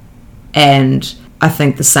myself. And I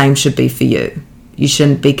think the same should be for you. You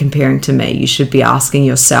shouldn't be comparing to me. You should be asking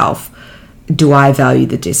yourself, do I value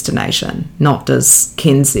the destination? Not does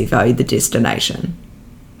Kenzie value the destination?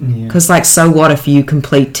 Because so what if you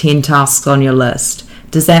complete 10 tasks on your list?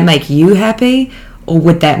 Does that make you happy, or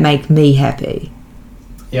would that make me happy?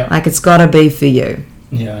 Yeah. Like, it's got to be for you.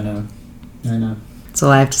 Yeah, I know. That's all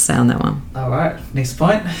I have to say on that one. All right, next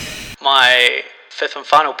point. My fifth and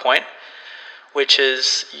final point, which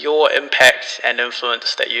is your impact and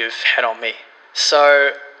influence that you've had on me.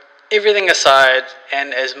 So, everything aside,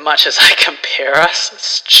 and as much as I compare us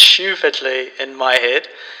stupidly in my head,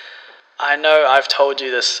 I know I've told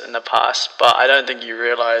you this in the past, but I don't think you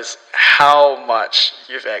realise how much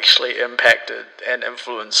you've actually impacted and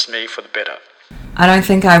influenced me for the better. I don't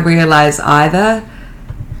think I realise either,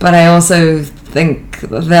 but I also think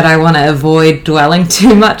that I want to avoid dwelling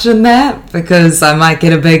too much in that, because I might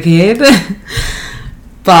get a big head.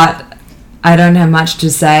 But I don't have much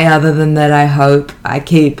to say other than that I hope I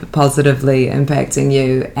keep positively impacting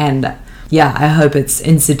you, and yeah, I hope it's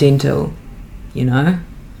incidental,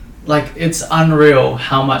 Like, it's unreal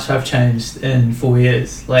how much I've changed in 4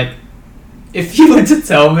 years. Like, if you were to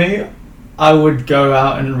tell me I would go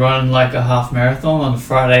out and run like a half marathon on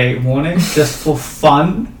Friday morning just for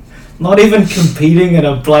fun, not even competing in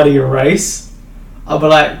a bloody race. I'd be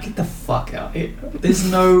like, get the fuck out here. There's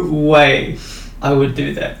no way I would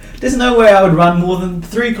do that. There's no way I would run more than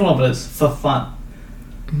 3 kilometers for fun.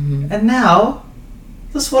 And now,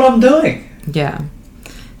 that's what I'm doing. Yeah.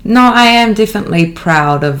 No, I am definitely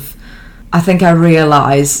proud of... I think I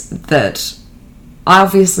realise that I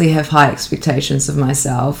obviously have high expectations of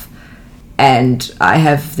myself, and I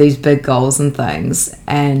have these big goals and things,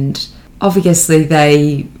 and obviously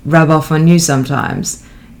they rub off on you sometimes,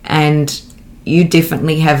 and you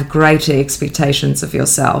definitely have greater expectations of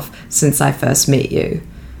yourself since I first met you,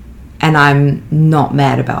 and I'm not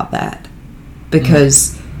mad about that,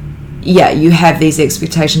 because you have these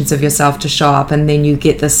expectations of yourself to show up, and then you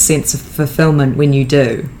get this sense of fulfillment when you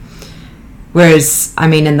do. Whereas, I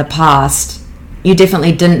mean, in the past, you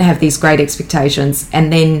definitely didn't have these great expectations,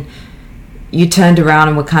 and then you turned around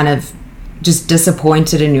and were kind of just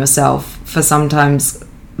disappointed in yourself for sometimes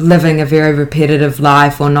living a very repetitive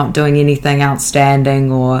life, or not doing anything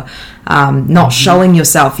outstanding, or not showing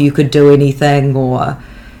yourself you could do anything, or,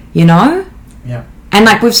 you know? Yeah. And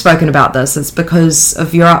like we've spoken about this, it's because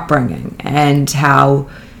of your upbringing and how,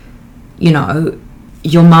 you know,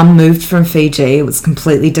 your mum moved from Fiji. It was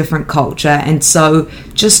completely different culture, and so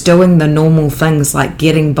just doing the normal things like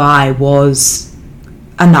getting by was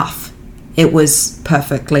enough. It was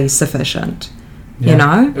perfectly sufficient, you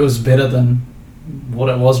know? It was better than what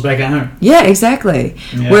it was back at home. Yeah, exactly.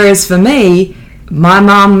 Yeah. Whereas for me, my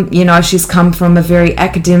mum, you know, she's come from a very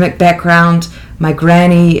academic background. My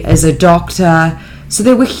granny is a doctor. So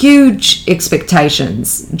there were huge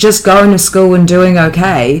expectations. Just going to school and doing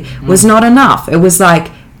okay was not enough. It was like,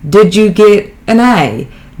 did you get an A?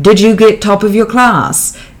 Did you get top of your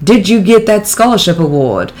class? Did you get that scholarship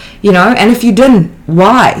award? You know, and if you didn't,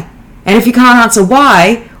 why? And if you can't answer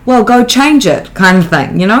why, well, go change it, kind of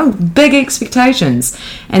thing, you know? Big expectations.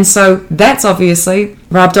 And so that's obviously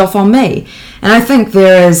rubbed off on me. And I think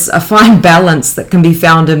there is a fine balance that can be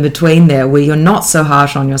found in between there, where you're not so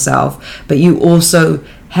harsh on yourself, but you also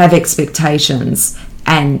have expectations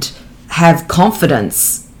and have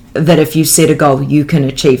confidence that if you set a goal, you can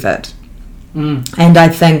achieve it. And I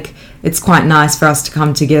think it's quite nice for us to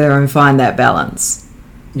come together and find that balance.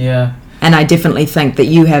 Yeah. And I definitely think that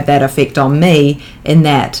you have that effect on me, in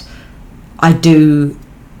that I do,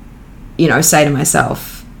 you know, say to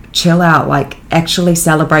myself, chill out, like actually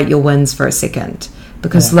celebrate your wins for a second.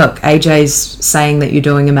 Because look, AJ's saying that you're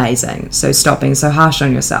doing amazing, so stop being so harsh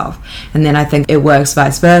on yourself. And then I think it works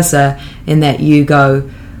vice versa, in that you go,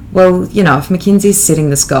 well, you know, if Mackenzie's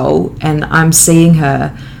setting this goal and I'm seeing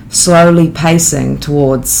her slowly pacing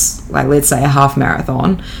towards, like, let's say a half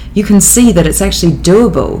marathon, you can see that it's actually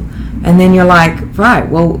doable. And then you're like, right,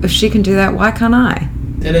 well, if she can do that, why can't I?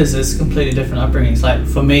 It's completely different upbringings. Like,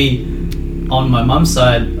 for me, on my mum's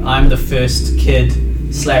side, I'm the first kid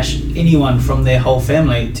 / anyone from their whole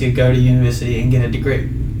family to go to university and get a degree.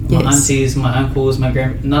 My aunties, my uncles, my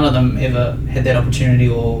none of them ever had that opportunity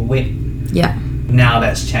or went. Yeah. Now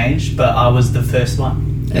that's changed, but I was the first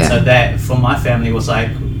one. And so that, for my family, was like,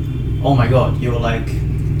 oh my god, you're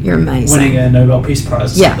amazing. Winning a Nobel Peace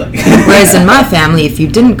Prize. Yeah. Whereas in my family, if you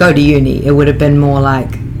didn't go to uni, it would have been more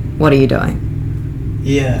like, what are you doing?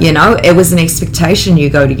 Yeah. You know, it was an expectation you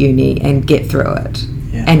go to uni and get through it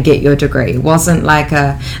and get your degree. It wasn't like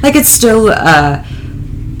it's still,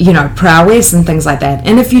 you know, prowess and things like that.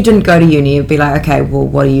 And if you didn't go to uni, it'd be like, okay, well,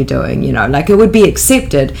 what are you doing? You know, like it would be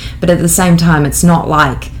accepted, but at the same time, it's not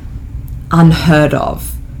like unheard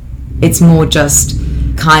of. It's more just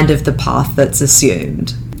kind of the path that's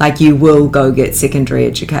assumed. Like you will go get secondary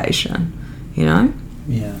education, you know?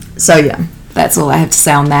 Yeah. So yeah, that's all I have to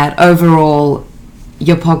say on that. Overall,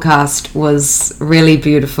 your podcast was really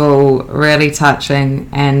beautiful, really touching,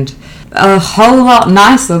 and a whole lot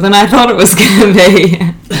nicer than I thought it was going to be.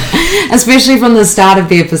 Especially from the start of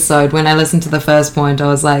the episode, when I listened to the first point, I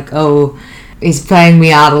was like, oh, he's playing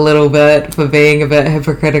me out a little bit for being a bit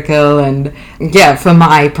hypocritical, and yeah, for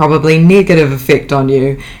my probably negative effect on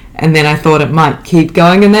you. And then I thought it might keep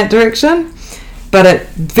going in that direction, but it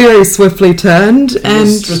very swiftly turned. And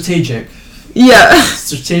strategic. Yeah.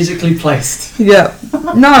 Strategically placed. Yeah.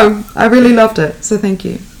 No, I really loved it, so thank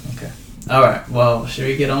you. Okay. Alright, well, should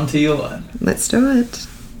we get on to your one? Let's do it.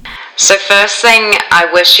 So first thing, I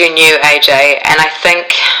wish you knew, AJ, and I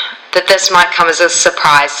think that this might come as a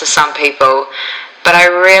surprise to some people, but I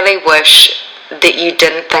really wish that you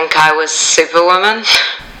didn't think I was Superwoman.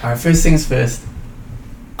 Alright, first things first.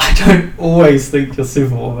 I don't always think you're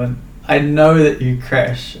Superwoman. I know that you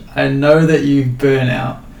crash. I know that you burn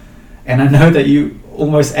out. And I know that you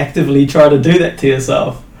almost actively try to do that to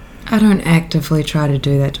yourself. I don't actively try to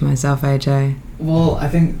do that to myself, AJ. Well, I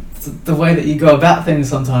think the way that you go about things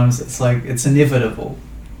sometimes, it's like it's inevitable.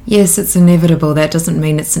 Yes, it's inevitable. That doesn't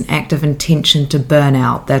mean it's an active intention to burn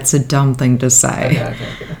out. That's a dumb thing to say.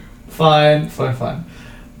 Okay. Fine.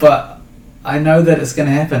 But I know that it's going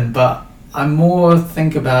to happen, but I more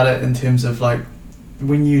think about it in terms of like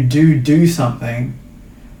when you do something,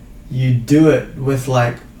 you do it with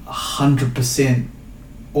like 100%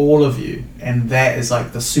 all of you, and that is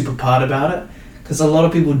like the super part about it, because a lot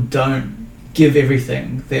of people don't give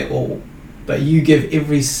everything their all, but you give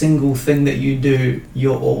every single thing that you do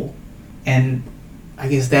your all. And I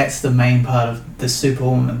guess that's the main part of the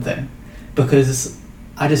Superwoman thing, because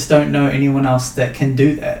I just don't know anyone else that can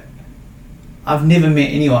do that. I've never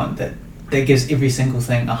met anyone that gives every single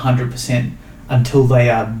thing 100% until they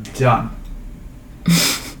are done.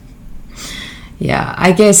 Yeah,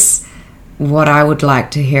 I guess what I would like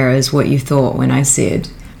to hear is what you thought when I said,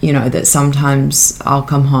 you know, that sometimes I'll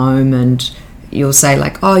come home and you'll say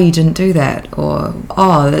like, oh, you didn't do that, or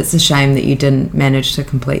oh, that's a shame that you didn't manage to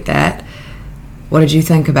complete that. What did you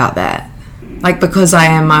think about that? Like, because I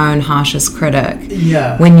am my own harshest critic.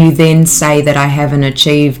 Yeah. When you then say that I haven't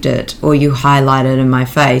achieved it, or you highlight it in my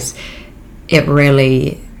face, it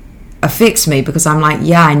really affects me, because I'm like,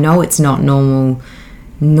 yeah, I know it's not normal.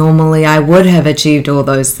 Normally I would have achieved all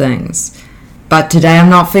those things, but today I'm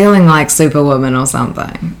not feeling like Superwoman or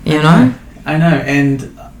something, you know? I know,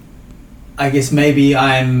 and I guess maybe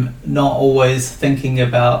I'm not always thinking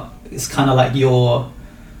about, it's kind of like your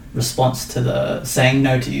response to the saying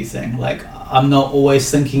no to you thing. Like, I'm not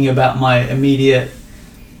always thinking about my immediate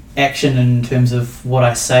action in terms of what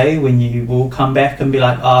I say, when you will come back and be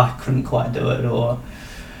like, oh, I couldn't quite do it, or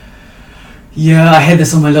yeah, I had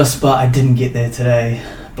this on my list but I didn't get there today,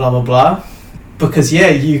 blah blah blah. Because yeah,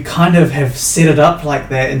 you kind of have set it up like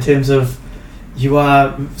that in terms of you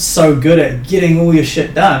are so good at getting all your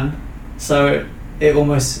shit done, so it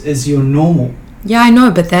almost is your normal. Yeah, I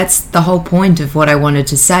know, but that's the whole point of what I wanted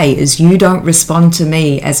to say, is you don't respond to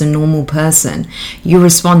me as a normal person. You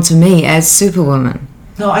respond to me as Superwoman.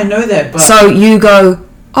 No, I know that, but... So you go,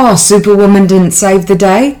 oh, Superwoman didn't save the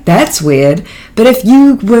day? That's weird. But if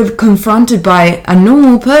you were confronted by a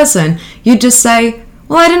normal person, you'd just say,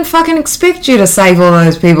 well, I didn't fucking expect you to save all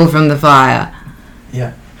those people from the fire.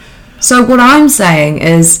 Yeah. So what I'm saying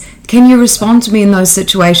is, can you respond to me in those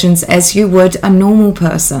situations as you would a normal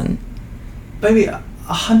person? Baby,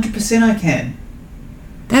 100% I can.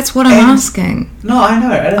 That's what I'm asking. No, I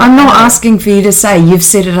know. I'm not asking for you to say you've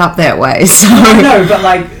set it up that way. So No, but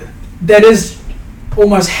like, that is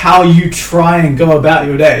almost how you try and go about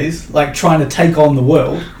your days, like trying to take on the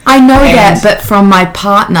world. I know that, but from my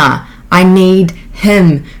partner, I need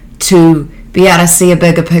him to be able to see a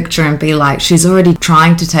bigger picture and be like, she's already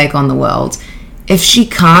trying to take on the world. If she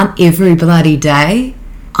can't every bloody day,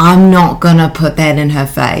 I'm not gonna put that in her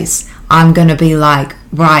face. I'm gonna be like,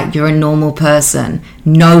 right, you're a normal person.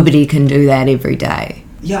 Nobody can do that every day.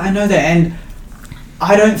 Yeah, I know that, and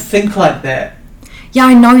I don't think like that. Yeah,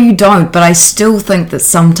 I know you don't, but I still think that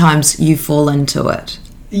sometimes you fall into it.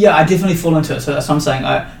 Yeah, I definitely fall into it, so that's what I'm saying.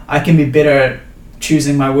 I can be better at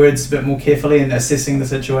choosing my words a bit more carefully and assessing the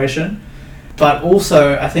situation. But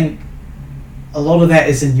also, I think a lot of that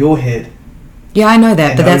is in your head. Yeah, I know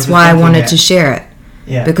that, but that's why I wanted to share it.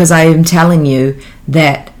 Yeah. Because I am telling you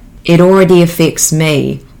that it already affects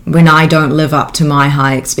me when I don't live up to my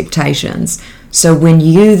high expectations. So when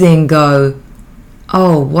you then go,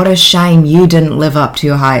 oh, what a shame you didn't live up to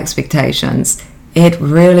your high expectations, it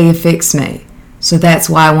really affects me. So that's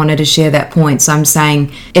why I wanted to share that point. So I'm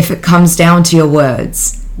saying, if it comes down to your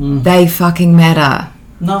words, they fucking matter.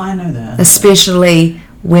 No, I know that. Especially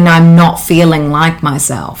when I'm not feeling like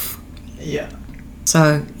myself. Yeah.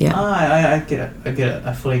 So, yeah. I get it.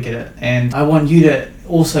 I fully get it. And I want you to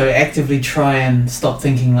also actively try and stop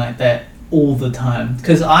thinking like that all the time.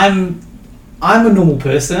 Because I'm a normal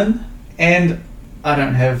person, and I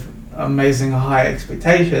don't have amazing high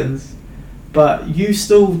expectations, but you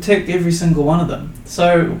still tick every single one of them.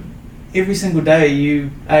 So every single day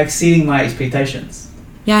you are exceeding my expectations.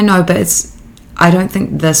 Yeah, I know, but I don't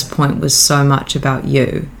think this point was so much about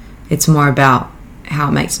you. It's more about how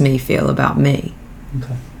it makes me feel about me.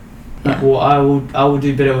 Okay. Yeah. Well, I will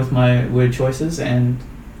do better with my word choices and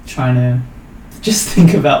trying to just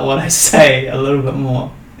think about what I say a little bit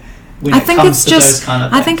more. I think it's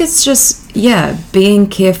just being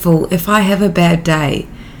careful. If I have a bad day,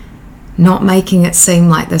 not making it seem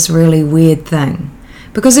like this really weird thing.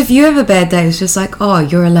 Because if you have a bad day, it's just like, oh,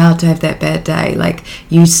 you're allowed to have that bad day. Like,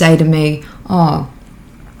 you say to me, oh,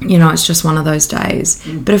 you know, it's just one of those days.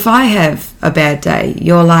 But if I have a bad day,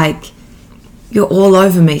 you're all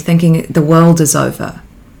over me thinking the world is over.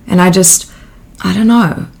 And I don't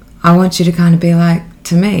know. I want you to kind of be like,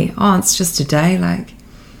 to me, oh, it's just a day, like,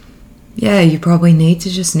 yeah, you probably need to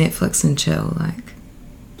just Netflix and chill, like,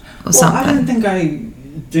 or something. I don't think I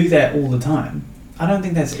do that all the time. I don't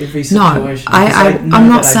think that's every No, situation. I'm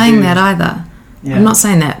not saying that either. Yeah. I'm not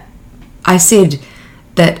saying that. I said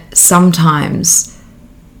that sometimes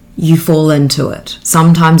you fall into it.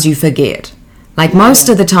 Sometimes you forget. Like, most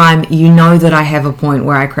of the time, you know that I have a point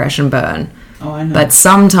where I crash and burn. Oh, I know. But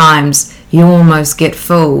sometimes you almost get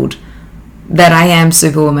fooled that I am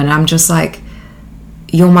Superwoman. I'm just like,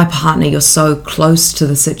 you're my partner. You're so close to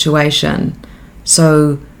the situation.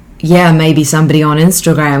 So, yeah, maybe somebody on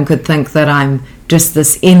Instagram could think that I'm just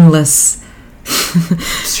this endless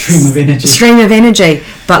stream of energy.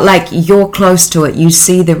 But, like, you're close to it. You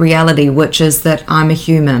see the reality, which is that I'm a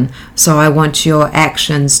human. So I want your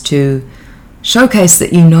actions to showcase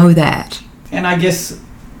that you know that. And I guess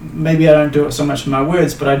maybe I don't do it so much in my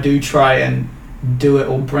words, but I do try and do it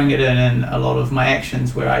or bring it in a lot of my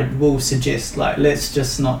actions, where I will suggest, like, let's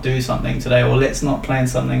just not do something today, or let's not plan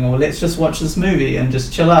something, or let's just watch this movie and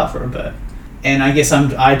just chill out for a bit. And I guess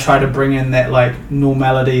I try to bring in that, like,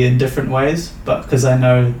 normality in different ways, but because I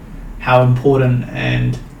know how important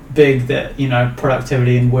and big that, you know,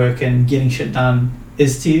 productivity and work and getting shit done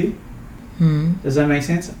is to you. Does that make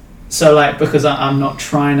sense? So, like, because I'm not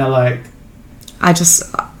trying to, like,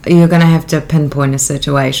 you're going to have to pinpoint a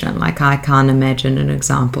situation. Like, I can't imagine an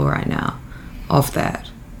example right now of that.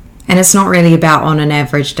 And it's not really about on an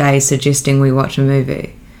average day suggesting we watch a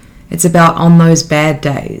movie. It's about on those bad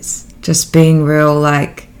days, just being real,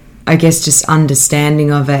 like, I guess just understanding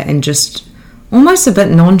of it and just almost a bit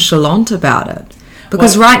nonchalant about it.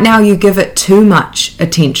 Because right now you give it too much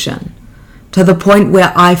attention to the point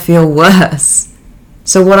where I feel worse.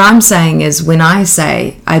 So what I'm saying is, when I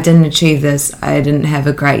say I didn't achieve this, I didn't have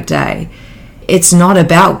a great day, it's not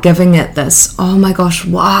about giving it this, oh my gosh,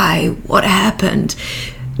 why? What happened?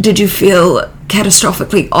 Did you feel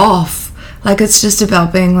catastrophically off? Like, it's just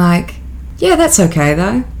about being like, yeah, that's okay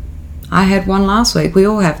though. I had one last week. We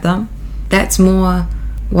all have them. That's more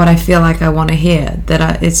what I feel like I want to hear.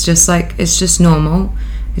 It's just like, it's just normal.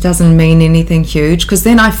 It doesn't mean anything huge, because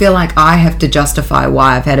then I feel like I have to justify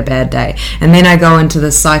why I've had a bad day. And then I go into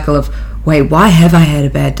this cycle of, wait, why have I had a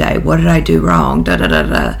bad day? What did I do wrong?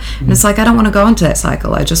 And it's like, I don't want to go into that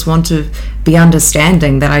cycle. I just want to be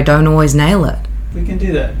understanding that I don't always nail it. we can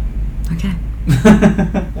do that. Okay.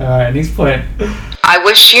 Alright, next point. I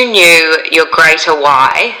wish you knew your greater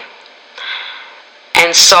why,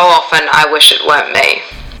 and so often I wish it weren't me.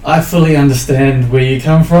 I fully understand where you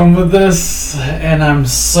come from with this, and I'm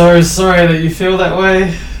so sorry that you feel that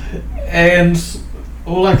way. And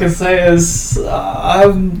all I can say is,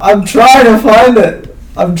 I'm trying to find it.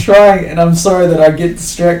 I'm trying, and I'm sorry that I get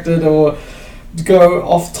distracted or go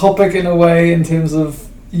off topic in a way in terms of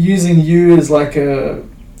using you as like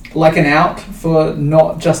an out for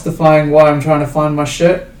not justifying why I'm trying to find my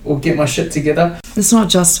shit or get my shit together. It's not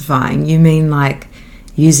justifying. You mean like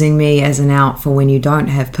using me as an out for when you don't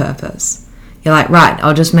have purpose. You're like, right,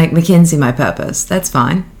 I'll just make Mackenzie my purpose. That's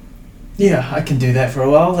fine. Yeah, I can do that for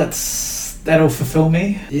a while. That'll fulfill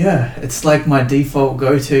me. Yeah, it's like my default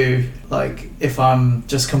go-to, like if I'm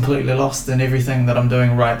just completely lost in everything that I'm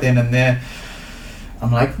doing right then and there.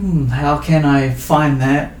 I'm like, how can I find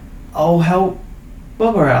that? I'll help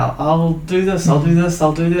Bubba out. I'll do this, I'll do this,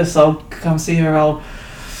 I'll do this, I'll come see her,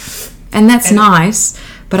 And that's nice,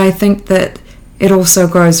 but I think that it also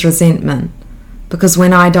grows resentment. Because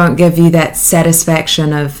when I don't give you that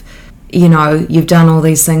satisfaction of, you know, you've done all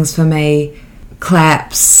these things for me,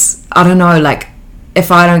 claps, I don't know, like,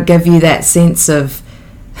 if I don't give you that sense of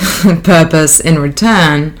purpose in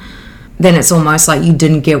return, then it's almost like you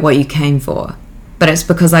didn't get what you came for. But it's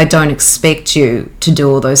because I don't expect you to do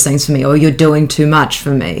all those things for me, or you're doing too much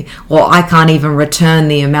for me, or I can't even return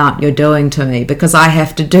the amount you're doing to me because I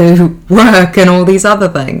have to do work and all these other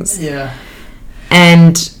things. Yeah.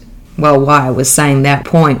 And, well, why I was saying that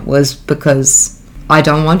point was because I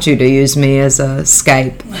don't want you to use me as a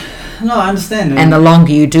escape. No, I understand. And the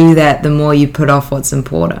longer you do that, the more you put off what's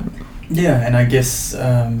important. Yeah, and I guess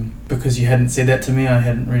because you hadn't said that to me, I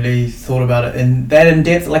hadn't really thought about it in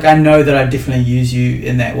depth. Like, I know that I definitely use you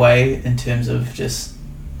in that way in terms of just,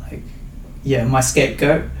 like, yeah, my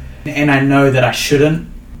scapegoat. And I know that I shouldn't,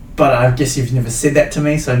 but I guess you've never said that to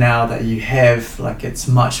me, so now that you have, like, it's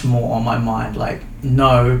much more on my mind. Like,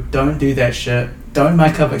 no, don't do that shit. Don't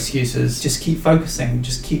make up excuses. Just keep focusing.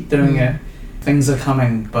 Just keep doing it. Things are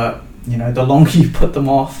coming, but, you know, the longer you put them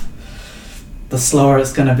off, the slower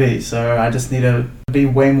it's going to be. So I just need to be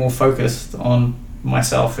way more focused on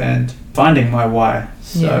myself and finding my why.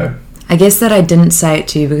 So I guess that I didn't say it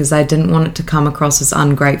to you because I didn't want it to come across as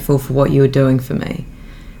ungrateful for what you were doing for me.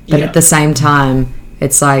 But at the same time,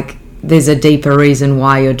 it's like there's a deeper reason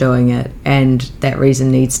why you're doing it, and that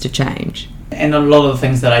reason needs to change. And a lot of the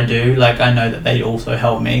things that I do, like I know that they also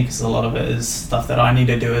help me because a lot of it is stuff that I need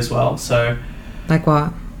to do as well. So Like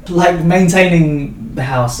what? like maintaining the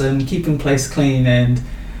house and keeping place clean and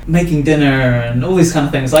making dinner and all these kind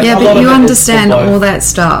of things. Like, Yeah, a lot but you of it is for understand both. all that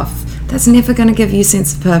stuff. That's never going to give you a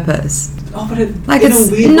sense of purpose. Oh, but it, Like in it's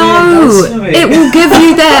a weird no, way, it does to me. it will give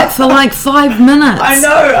you that for like 5 minutes. I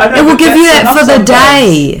know. It will but give you that's that for enough the sometimes.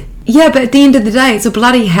 day. Yeah, but at the end of the day, it's a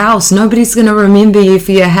bloody house. Nobody's going to remember you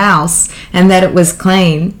for your house and that it was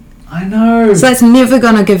clean. I know. So that's never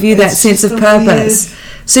going to give you that It's sense of just a purpose.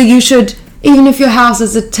 So you should, even if your house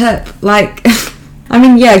is a tip, like, I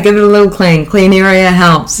mean, yeah, give it a little clean. Clean area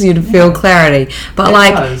helps you to feel clarity. But It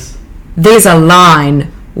like, does. there's a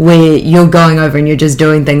line where you're going over and you're just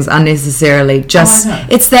doing things unnecessarily. Just, know.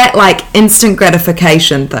 it's that like instant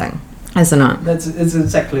gratification thing, isn't it? It's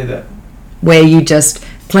exactly that. Where you just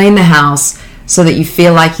clean the house so that you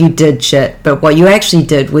feel like you did shit, but what you actually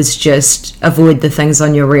did was just avoid the things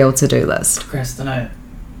on your real to-do list. Procrastinate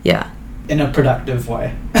Yeah. in a productive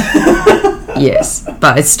way. Yes,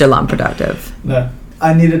 but it's still unproductive. No,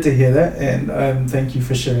 I needed to hear that, and thank you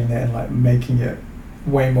for sharing that and like making it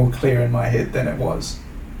way more clear in my head than it was,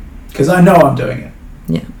 because I know I'm doing it.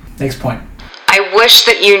 Yeah. Next point. I wish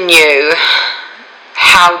that you knew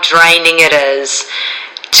how draining it is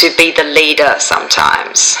to be the leader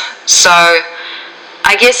sometimes. So,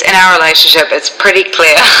 I guess in our relationship, it's pretty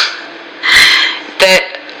clear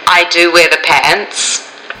that I do wear the pants.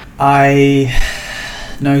 I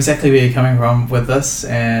know exactly where you're coming from with this,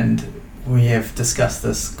 and we have discussed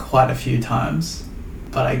this quite a few times,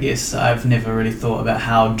 but I guess I've never really thought about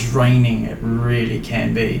how draining it really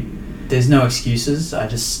can be. There's no excuses. I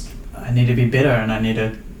need to be better, and I need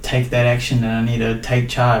to take that action, and I need to take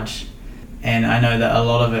charge. And I know that a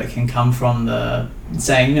lot of it can come from the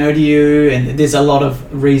saying no to you, and there's a lot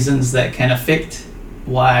of reasons that can affect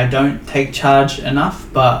why I don't take charge enough,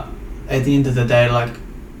 but at the end of the day, like,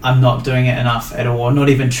 I'm not doing it enough at all, not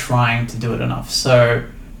even trying to do it enough. So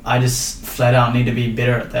I just flat out need to be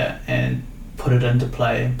better at that and put it into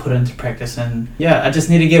play, put it into practice. And yeah, I just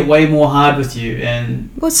need to get way more hard with you. And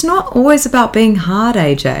Well, it's not always about being hard,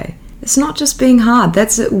 AJ. It's not just being hard.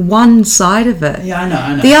 That's one side of it. yeah,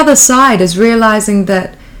 I know. The other side is realizing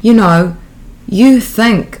that, you know, you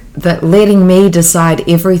think that letting me decide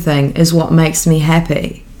everything is what makes me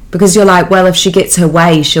happy. Because you're like, well, if she gets her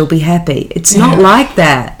way, she'll be happy. It's not like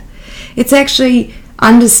that. It's actually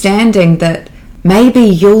understanding that maybe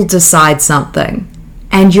you'll decide something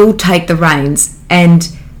and you'll take the reins, and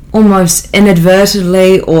almost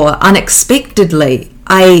inadvertently or unexpectedly,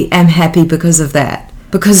 I am happy because of that.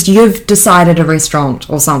 Because you've decided a restaurant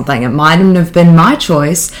or something. It mightn't have been my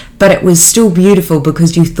choice, but it was still beautiful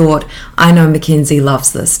because you thought, I know Mackenzie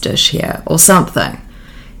loves this dish here, or something.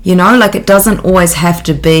 You know, like, it doesn't always have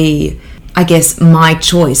to be, I guess, my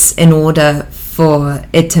choice in order for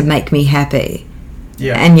it to make me happy.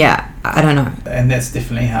 Yeah. And yeah, I don't know. And that's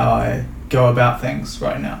definitely how I go about things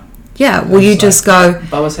right now. Yeah, well, you It's just like, go,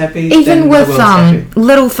 if I was happy, even then with the world's happy.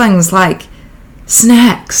 little things like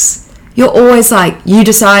snacks. You're always like, you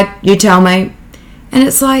decide, you tell me. And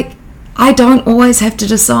it's like, I don't always have to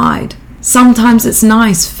decide. Sometimes it's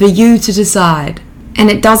nice for you to decide. And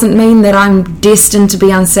it doesn't mean that I'm destined to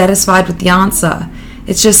be unsatisfied with the answer.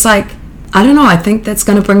 It's just like, I don't know, I think that's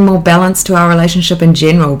going to bring more balance to our relationship in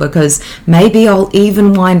general, because maybe I'll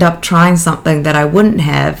even wind up trying something that I wouldn't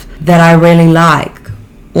have that I really like,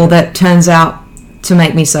 or that turns out to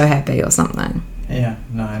make me so happy or something. Yeah,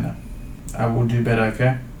 no, I know. I will do better,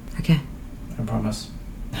 okay? Okay. I promise.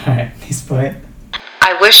 Alright, next point.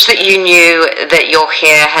 I wish that you knew that your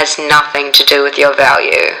hair has nothing to do with your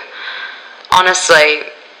value. Honestly,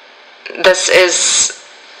 this is...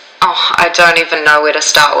 Oh, I don't even know where to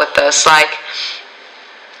start with this. Like,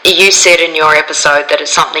 you said in your episode that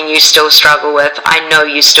it's something you still struggle with. I know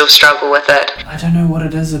you still struggle with it. I don't know what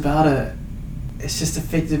it is about it. It's just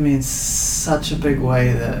affected me in such a big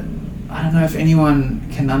way that I don't know if anyone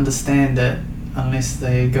can understand it unless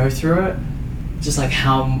they go through it. Just like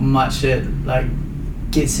how much it like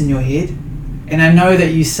gets in your head. And I know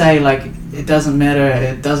that you say like it doesn't matter,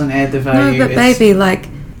 it doesn't add the value. No, but baby, like,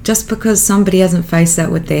 just because somebody hasn't faced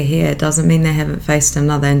that with their hair doesn't mean they haven't faced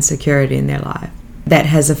another insecurity in their life that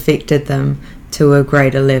has affected them to a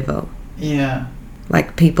greater level. Yeah.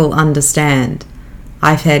 Like, people understand.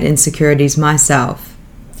 I've had insecurities myself.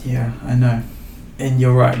 Yeah, I know. And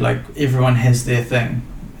you're right, like everyone has their thing,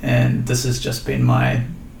 and this has just been my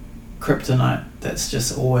kryptonite that's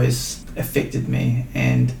just always affected me.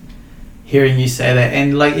 And hearing you say that,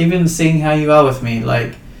 and like even seeing how you are with me,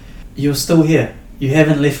 like you're still here. You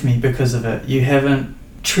haven't left me because of it. You haven't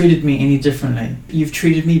treated me any differently. You've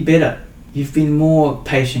treated me better. You've been more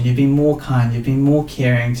patient, you've been more kind, you've been more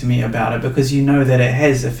caring to me about it, because you know that it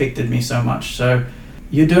has affected me so much. So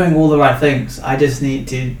you're doing all the right things. I just need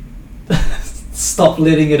to stop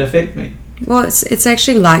letting it affect me. Well, it's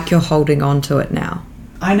actually like you're holding on to it now.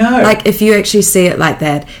 I know. Like, if you actually see it like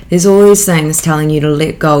that, there's all these things telling you to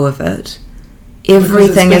let go of it.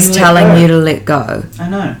 Everything is telling you to let go. I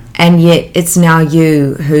know. And yet it's now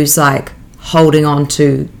you who's like holding on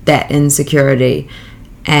to that insecurity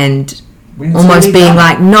and almost being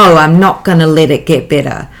like, no, I'm not going to let it get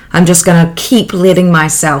better. I'm just going to keep letting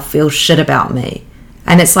myself feel shit about me.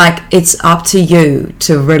 And it's like, it's up to you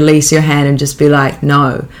to release your hand and just be like,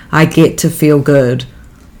 no, I get to feel good.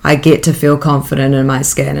 I get to feel confident in my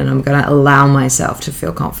skin, and I'm going to allow myself to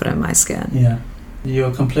feel confident in my skin. Yeah,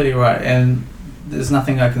 you're completely right. And there's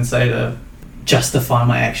nothing I can say to justify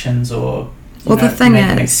my actions or the thing make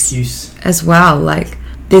an is, excuse. As well, like,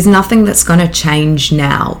 there's nothing that's going to change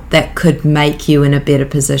now that could make you in a better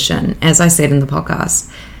position, as I said in the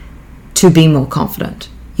podcast, to be more confident.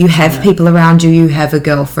 You have people around you. You have a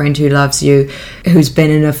girlfriend who loves you, who's been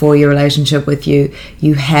in a 4-year relationship with you.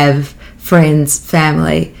 You have friends,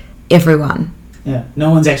 family, everyone. Yeah, no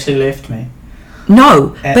one's actually left me.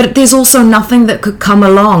 No, but there's also nothing that could come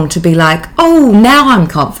along to be like, oh, now I'm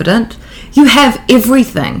confident. You have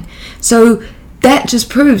everything. So that just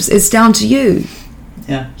proves it's down to you.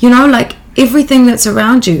 Yeah. You know, like, everything that's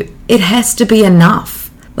around you, it has to be enough.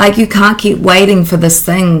 Like, you can't keep waiting for this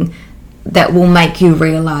thing that will make you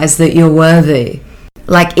realize that you're worthy.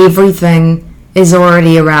 Like, everything is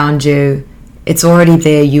already around you. It's already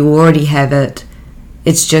there. You already have it.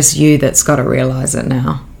 It's just you that's got to realize it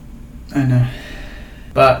now. I know.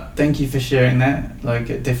 But thank you for sharing that. Like,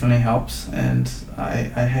 it definitely helps. And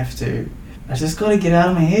I just got to get out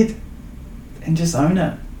of my head and just own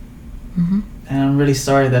it. Mm-hmm. And I'm really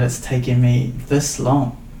sorry that it's taken me this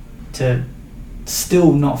long to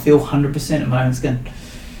still not feel 100% in my own skin.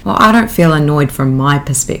 Well, I don't feel annoyed from my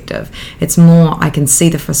perspective. It's more, I can see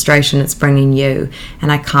the frustration it's bringing you,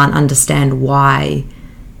 and I can't understand why.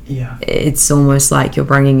 Yeah. It's almost like you're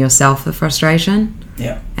bringing yourself the frustration.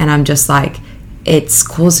 Yeah. And I'm just like, it's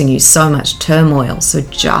causing you so much turmoil, so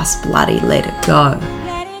just bloody let it go.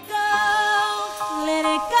 Let it go, let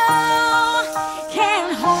it go.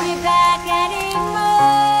 Can't hold it back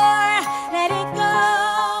anymore. Let it go,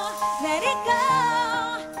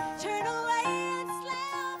 turn away and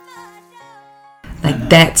slam the door. Like,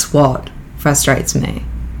 that's what frustrates me.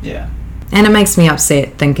 Yeah. And it makes me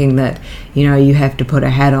upset thinking that, you know, you have to put a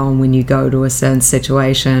hat on when you go to a certain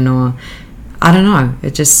situation, or I don't know.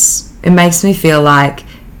 It makes me feel like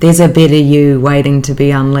there's a better you waiting to be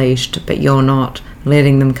unleashed, but you're not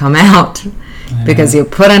letting them come out because you're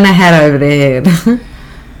putting a hat over their head.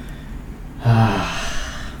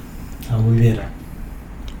 I'll be better.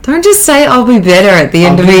 Don't just say I'll be better at the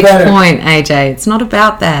end I'll of be each better. point, AJ. It's not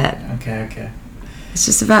about that. Okay. It's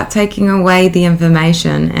just about taking away the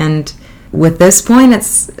information, and with this point,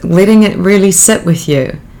 it's letting it really sit with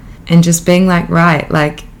you and just being like, right,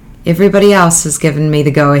 like, everybody else has given me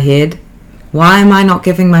the go-ahead. Why am I not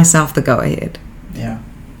giving myself the go-ahead? Yeah.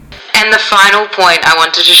 And the final point I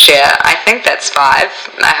wanted to share, I think that's 5,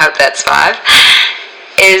 I hope that's 5,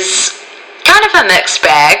 is kind of a mixed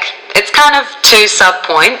bag. It's kind of 2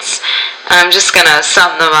 sub-points. I'm just going to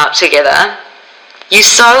sum them up together. You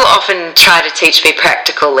so often try to teach me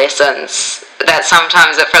practical lessons that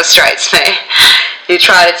sometimes it frustrates me. You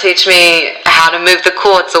try to teach me how to move the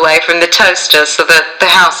cords away from the toaster so that the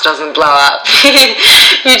house doesn't blow up.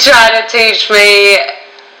 You try to teach me,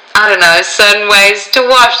 I don't know, certain ways to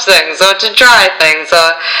wash things or to dry things,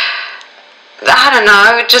 or, I don't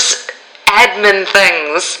know, just admin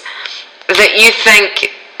things that you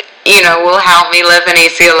think, you know, will help me live an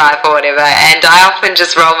easier life or whatever. And I often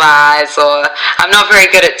just roll my eyes, or I'm not very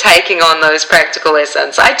good at taking on those practical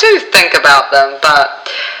lessons. I do think about them, but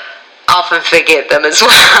often forget them as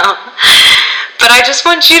well. But I just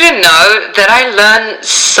want you to know that I learn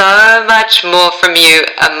so much more from you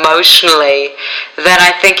emotionally than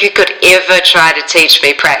I think you could ever try to teach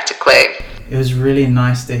me practically. It was really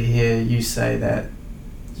nice to hear you say that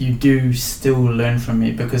you do still learn from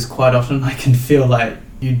me, because quite often I can feel like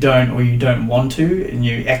you don't, or you don't want to, and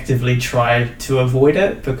you actively try to avoid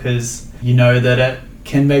it because you know that it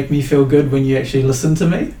can make me feel good when you actually listen to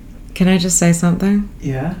me. Can I just say something?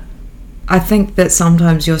 Yeah. I think that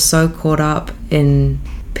sometimes you're so caught up in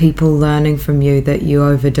people learning from you that you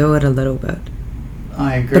overdo it a little bit.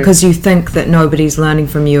 I agree. Because you think that nobody's learning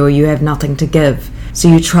from you or you have nothing to give. So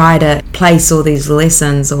you try to place all these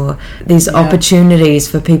lessons or these opportunities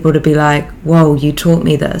for people to be like, whoa, you taught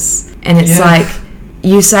me this. And it's like,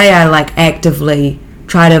 you say I like actively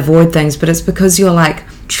try to avoid things, but it's because you're like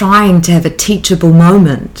trying to have a teachable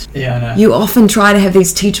moment. Yeah, I know. You often try to have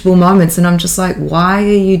these teachable moments, and I'm just like, why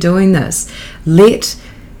are you doing this? Let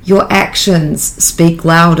your actions speak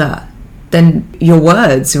louder than your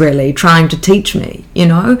words, really, trying to teach me, you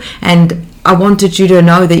know? And I wanted you to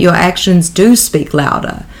know that your actions do speak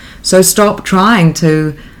louder. So stop trying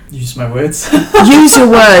to use my words. use your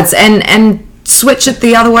words and switch it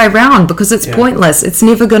the other way around, because it's pointless. It's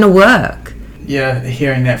never going to work. Yeah,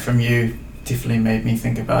 hearing that from you definitely made me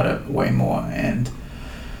think about it way more. And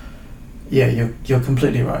yeah, you're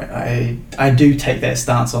completely right. I do take that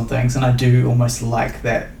stance on things, and I do almost like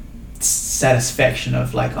that satisfaction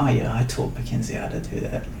of like, oh yeah, I taught Mackenzie how to do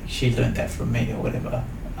that. She learned that from me or whatever.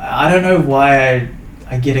 I don't know why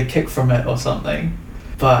I get a kick from it or something,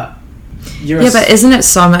 but but isn't it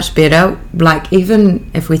so much better? Like, even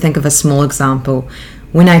if we think of a small example,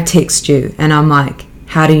 when I text you and I'm like,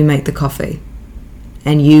 how do you make the coffee?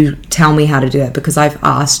 And you tell me how to do it because I've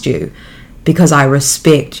asked you, because I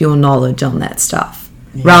respect your knowledge on that stuff,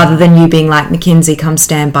 rather than you being like, Mackenzie, come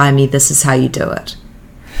stand by me, this is how you do it.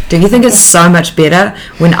 Do you think it's so much better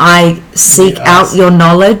when I seek out your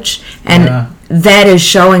knowledge and that is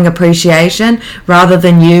showing appreciation, rather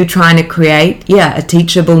than you trying to create a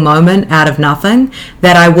teachable moment out of nothing,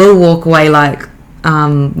 that I will walk away like,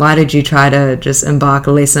 why did you try to just embark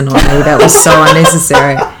a lesson on me? That was so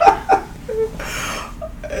unnecessary.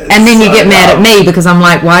 And then you get mad at me because I'm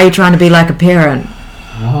like, why are you trying to be like a parent?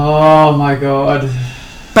 Oh my god.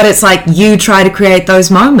 But it's like, you try to create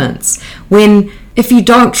those moments when, if you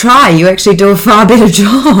don't try, you actually do a far better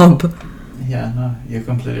job. Yeah, no, you're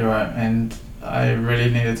completely right. And I really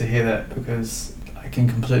needed to hear that, because I can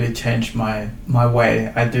completely change my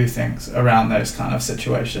way I do things around those kind of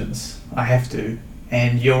situations. I have to.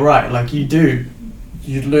 And you're right, like you do.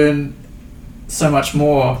 You learn so much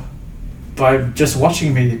more by just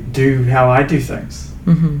watching me do how I do things.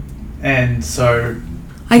 Mm-hmm. And so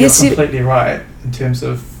I guess you're completely right in terms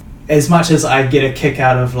of, as much as I get a kick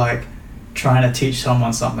out of like trying to teach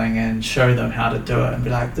someone something and show them how to do it and be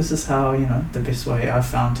like, this is how, you know, the best way I've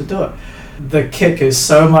found to do it. The kick is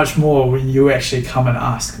so much more when you actually come and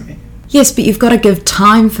ask me. Yes, but you've got to give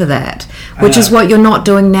time for that, which is what you're not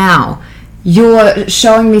doing now. You're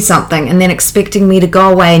showing me something and then expecting me to go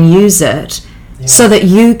away and use it so that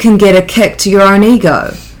you can get a kick to your own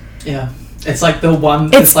ego. Yeah. It's like the one...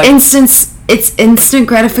 It's instant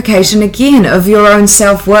gratification again of your own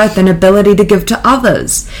self-worth and ability to give to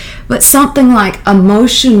others. But something like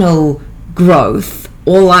emotional growth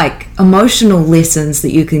or like emotional lessons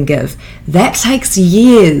that you can give, that takes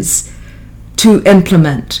years to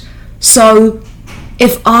implement. So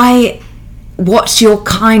if I watch your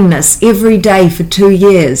kindness every day for 2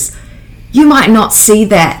 years, you might not see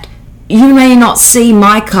that. You may not see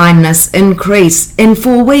my kindness increase in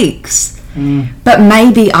 4 weeks. But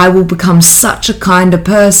maybe I will become such a kinder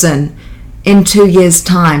person in 2 years'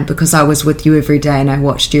 time because I was with you every day and I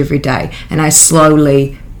watched you every day and I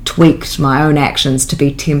slowly tweaked my own actions to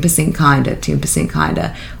be 10% kinder, 10%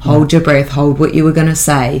 kinder. Hold your breath, hold what you were going to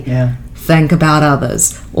say, think about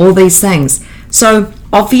others, all these things. So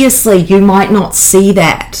obviously you might not see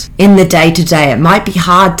that in the day-to-day. It might be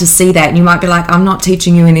hard to see that, and you might be like, I'm not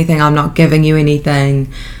teaching you anything, I'm not giving you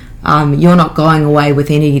anything. You're not going away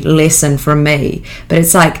with any lesson from me. But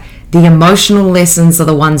it's like the emotional lessons are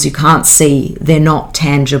the ones you can't see. They're not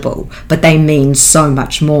tangible, but they mean so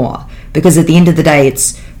much more. Because at the end of the day,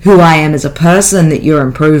 it's who I am as a person that you're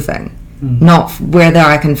improving, not whether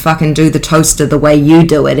I can fucking do the toaster the way you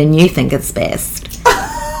do it and you think it's best.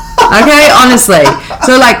 Okay, honestly.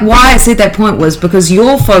 So like why I said that point was because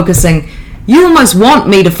you're focusing, you almost want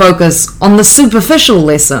me to focus on the superficial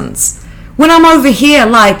lessons. When I'm over here,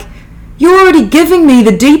 like, you're already giving me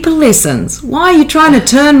the deeper lessons. Why are you trying to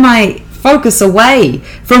turn my focus away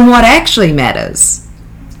from what actually matters?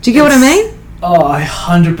 Do you get what I mean? Oh, I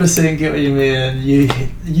 100% get what you mean.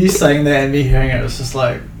 You saying that and me hearing it was just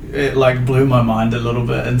like, it like blew my mind a little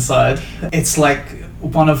bit inside. It's like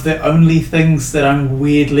one of the only things that I'm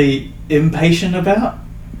weirdly impatient about.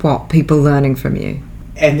 What? People learning from you?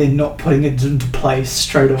 And then not putting it into place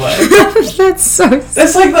straight away. That's so...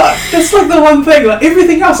 That's like the one thing. Like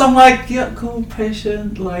everything else, I'm like, yeah, cool,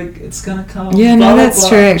 patient, like it's gonna come. Yeah, blah, no, that's blah,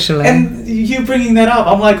 blah. true, actually. And you bringing that up,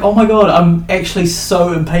 I'm like, oh my god, I'm actually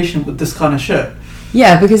so impatient with this kind of shit.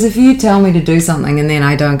 Yeah, because if you tell me to do something and then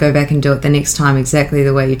I don't go back and do it the next time exactly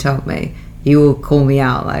the way you told me, you will call me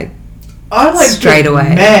out like I like straight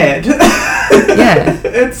away. Mad. Yeah.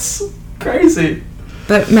 It's crazy.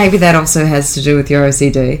 But maybe that also has to do with your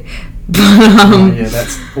OCD. But Yeah,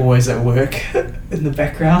 that's always at work in the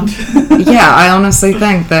background. yeah, I honestly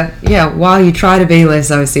think that, while you try to be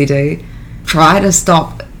less OCD, try to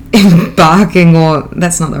stop embarking, or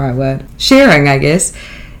that's not the right word, sharing, I guess,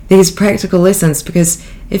 these practical lessons, because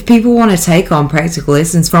if people want to take on practical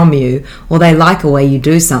lessons from you, or they like a way you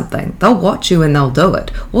do something, they'll watch you and they'll do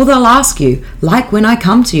it. Or they'll ask you, like when I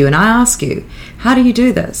come to you and I ask you, how do you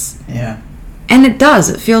do this? Yeah. And it does.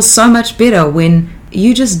 It feels so much better when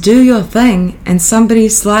you just do your thing and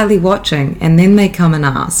somebody's slightly watching and then they come and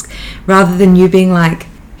ask, rather than you being like,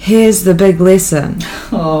 here's the big lesson.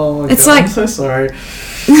 Oh my It's God, like- I'm so sorry.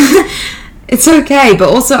 It's okay, but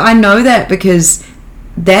also I know that because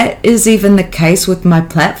that is even the case with my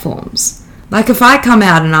platforms. Like if I come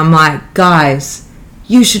out and I'm like, guys,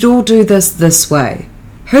 you should all do this way,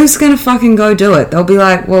 who's gonna fucking go do it? They'll be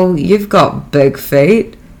like, well, you've got big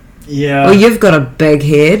feet, Yeah. or you've got a big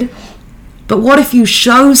head. But what if you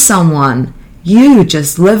show someone you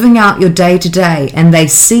just living out your day to day and they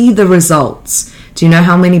see the results? Do you know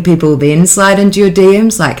how many people then slide into your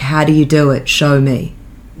DMs like, how do you do it? Show me.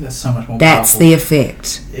 That's so much more That's powerful. the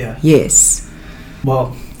effect. Yeah. Yes.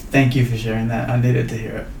 Well, thank you for sharing that. I needed to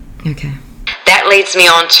hear it. Okay. That leads me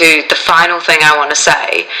on to the final thing I want to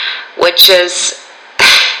say, which is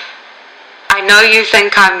I know you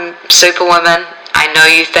think I'm Superwoman. I know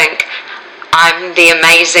you think I'm the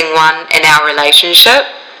amazing one in our relationship,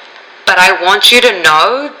 but I want you to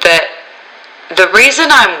know that the reason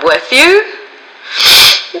I'm with you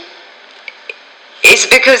is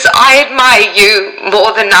because I admire you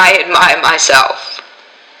more than I admire myself.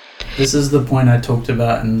 This is the point I talked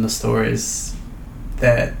about in the stories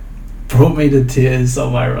that brought me to tears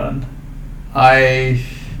on my run. I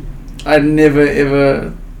never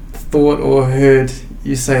ever thought or heard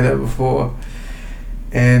you say that before,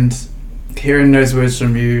 and hearing those words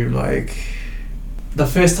from you, like the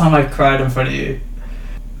first time I cried in front of you,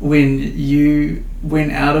 when you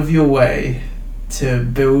went out of your way to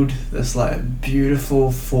build this like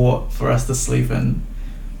beautiful fort for us to sleep in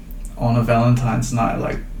on a Valentine's night,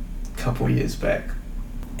 like a couple years back.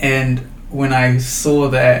 And when I saw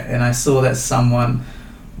that, and I saw that someone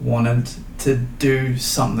wanted to do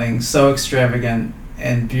something so extravagant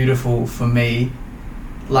and beautiful for me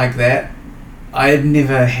like that, I had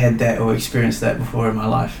never had that or experienced that before in my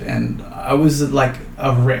life, and I was like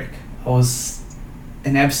a wreck. I was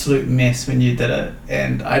an absolute mess when you did it,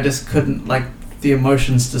 and I just couldn't, like, the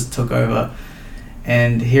emotions just took over.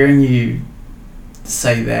 And hearing you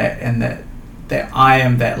say that, and that I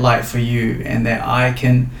am that light for you, and that I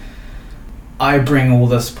bring all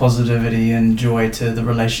this positivity and joy to the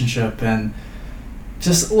relationship, and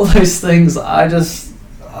just all those things,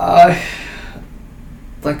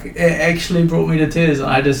 like, it actually brought me to tears. And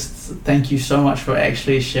I just thank you so much for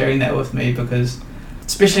actually sharing that with me, because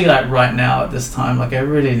especially like right now at this time, like I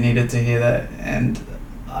really needed to hear that. And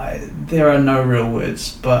there are no real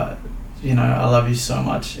words, but you know, I love you so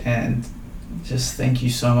much, and just thank you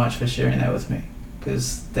so much for sharing that with me,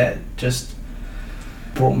 because that just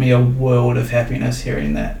brought me a world of happiness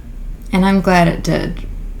hearing that. And I'm glad it did.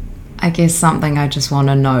 I guess something I just want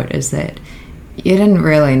to note is that you didn't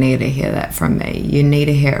really need to hear that from me. You need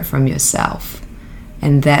to hear it from yourself.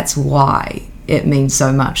 And that's why it means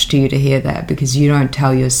so much to you to hear that, because you don't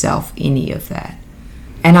tell yourself any of that.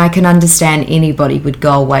 And I can understand anybody would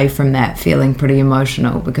go away from that feeling pretty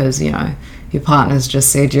emotional because, you know, your partner's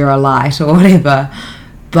just said you're a light or whatever.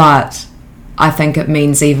 But I think it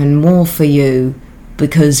means even more for you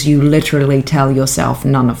because you literally tell yourself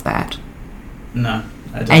none of that. No,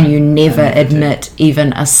 I don't. And you never I do. admit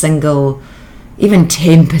even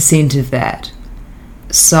 10% of that.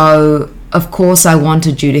 So, of course, I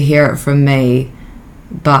wanted you to hear it from me,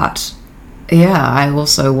 but yeah, I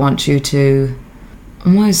also want you to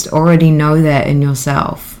almost already know that in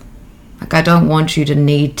yourself. Like, I don't want you to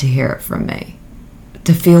need to hear it from me,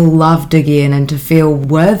 to feel loved again and to feel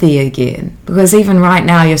worthy again. Because even right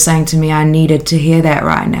now, you're saying to me, I needed to hear that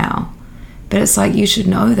right now. But it's like, you should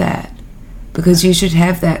know that, because you should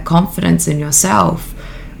have that confidence in yourself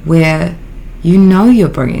where you know you're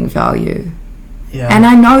bringing value. Yeah. And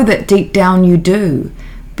I know that deep down you do,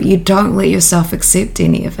 but you don't let yourself accept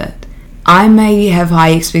any of it. I may have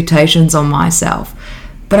high expectations on myself,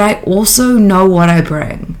 but I also know what I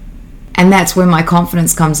bring. And that's where my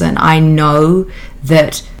confidence comes in. I know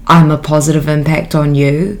that I'm a positive impact on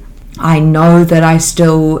you. I know that I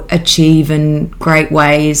still achieve in great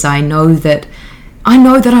ways. I know that I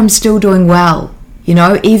know that I'm still doing well, you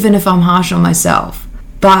know, even if I'm harsh on myself.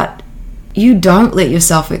 But you don't let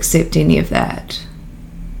yourself accept any of that,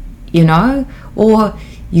 you know? Or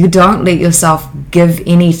you don't let yourself give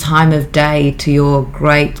any time of day to your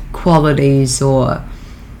great qualities. Or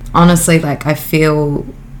honestly, like, I feel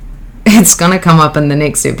it's going to come up in the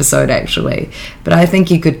next episode actually, but I think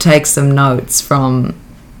you could take some notes from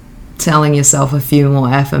telling yourself a few more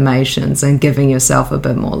affirmations and giving yourself a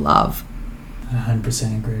bit more love.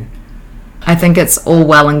 100% agree. I think it's all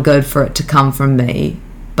well and good for it to come from me,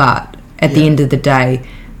 but at the end of the day,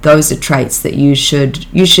 those are traits that you should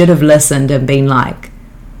have listened and been like,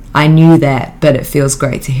 I knew that, but it feels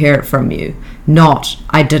great to hear it from you. Not,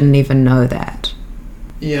 I didn't even know that.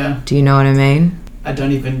 Yeah. Do you know what I mean? I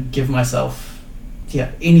don't even give myself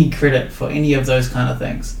any credit for any of those kind of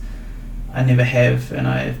things. I never have, and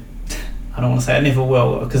I don't want to say I never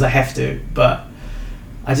will, because I have to, but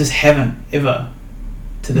I just haven't ever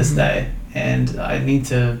to this day, and I need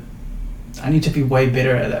to be way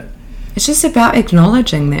better at it. It's just about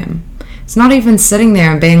acknowledging them. It's not even sitting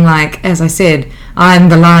there and being like, as I said, I'm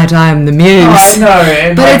the light, I am the muse. Oh, I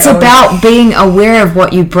know. But it's about being aware of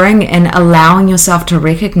what you bring and allowing yourself to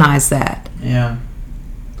recognize that. Yeah.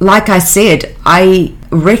 Like I said, I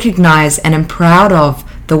recognize and am proud of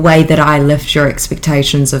the way that I lift your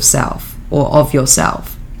expectations of self or of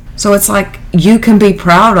yourself. So it's like you can be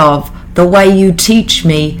proud of the way you teach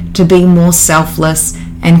me to be more selfless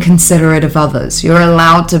and considerate of others. You're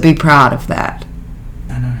allowed to be proud of that.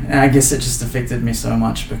 I know, and I guess it just affected me so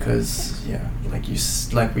much because,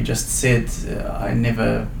 like we just said, I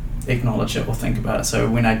never acknowledge it or think about it. So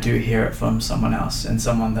when I do hear it from someone else and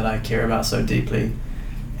someone that I care about so deeply,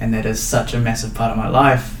 and that is such a massive part of my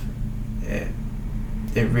life, it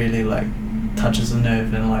really like touches a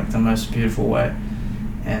nerve in like the most beautiful way,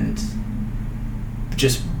 and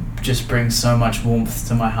just brings so much warmth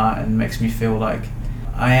to my heart and makes me feel like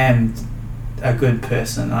I am a good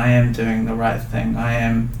person, I am doing the right thing, I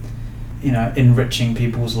am, enriching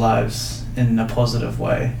people's lives in a positive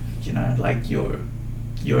way, like you're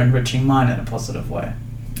enriching mine in a positive way.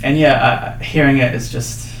 And hearing it is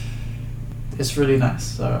just, it's really nice.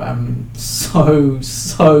 So I'm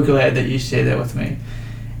so glad that you shared that with me,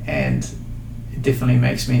 and it definitely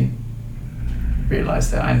makes me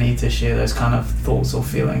realize that I need to share those kind of thoughts or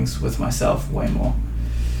feelings with myself way more.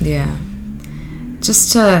 Yeah.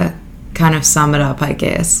 Just to kind of sum it up, I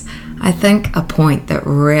guess, I think a point that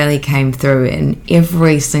really came through in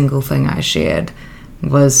every single thing I shared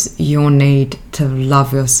was your need to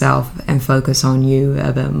love yourself and focus on you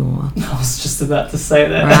a bit more. I was just about to say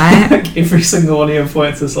that. Right? Like every single one of your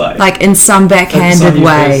points is like in some backhanded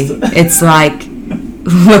way, it's like,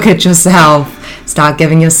 look at yourself, start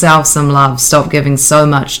giving yourself some love, stop giving so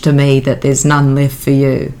much to me that there's none left for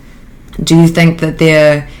you. Do you think that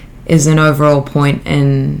there is an overall point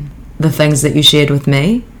in the things that you shared with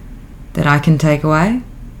me that I can take away?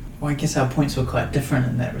 Well, I guess our points were quite different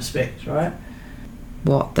in that respect, right?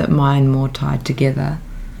 What, that mine more tied together?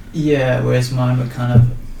 Yeah, whereas mine were kind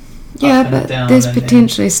of yeah, but there's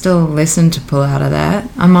potentially still a lesson to pull out of that.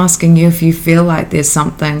 I'm asking you if you feel like there's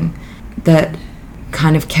something that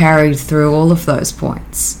kind of carried through all of those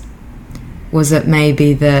points. Was it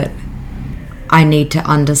maybe that I need to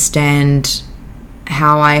understand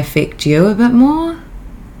how I affect you a bit more?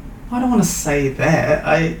 I don't want to say that.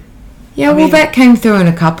 I mean, that came through in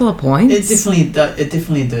a couple of points. It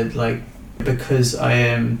definitely did, like, because I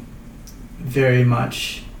am very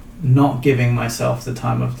much not giving myself the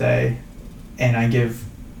time of day, and I give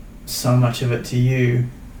so much of it to you.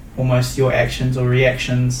 Almost your actions or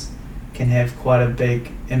reactions can have quite a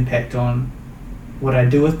big impact on what I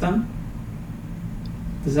do with them.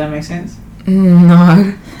 Does that make sense?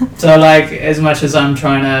 No. So, like, as much as I'm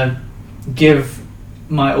trying to give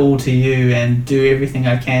my all to you and do everything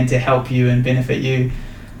I can to help you and benefit you,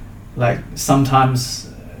 like,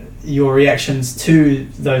 sometimes your reactions to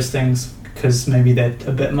those things, because maybe they're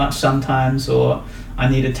a bit much sometimes, or I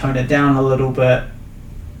need to tone it down a little bit,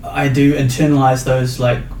 I do internalize those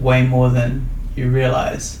like way more than you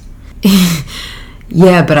realize.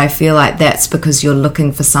 Yeah, but I feel like that's because you're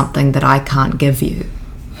looking for something that I can't give you.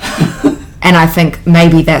 And I think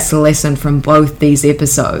maybe that's the lesson from both these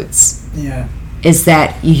episodes. Yeah. Is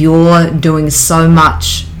that you're doing so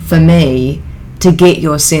much for me to get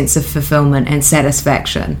your sense of fulfillment and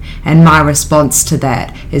satisfaction. And my response to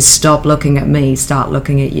that is stop looking at me, start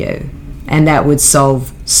looking at you. And that would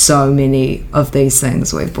solve so many of these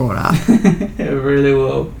things we've brought up. It really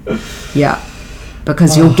will. Yeah.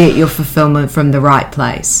 Because you'll get your fulfillment from the right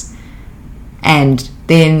place. And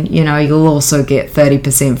then, you'll also get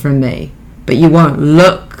 30% from me. But you won't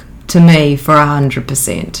look to me for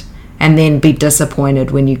 100%, and then be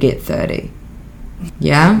disappointed when you get 30.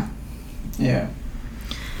 Yeah? Yeah.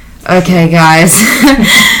 Okay, guys.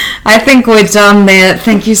 I think we're done there.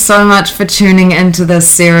 Thank you so much for tuning into this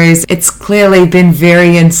series. It's clearly been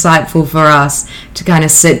very insightful for us to kind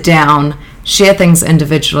of sit down, share things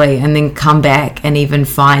individually, and then come back and even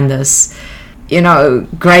find this,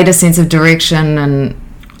 greater sense of direction and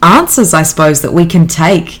answers, I suppose, that we can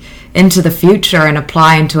take into the future and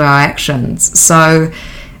apply into our actions. So,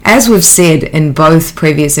 as we've said in both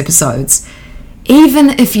previous episodes, even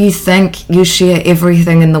if you think you share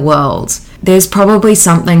everything in the world, there's probably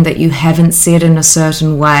something that you haven't said in a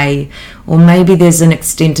certain way, or maybe there's an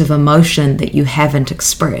extent of emotion that you haven't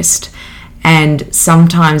expressed. And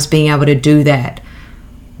sometimes being able to do that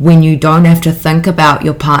when you don't have to think about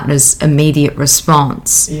your partner's immediate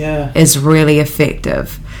response is really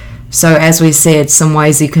effective. So as we said, some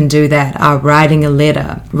ways you can do that are writing a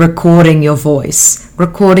letter, recording your voice,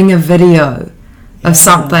 recording a video of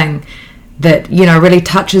something that, really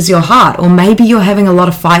touches your heart. Or maybe you're having a lot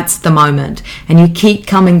of fights at the moment and you keep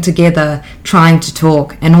coming together trying to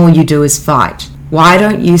talk and all you do is fight. Why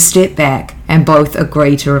don't you step back and both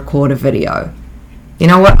agree to record a video? You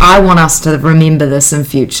know what? I want us to remember this in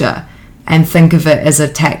future and think of it as a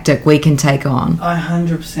tactic we can take on. I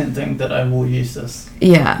 100% think that I will use this.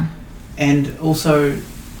 Yeah. And also,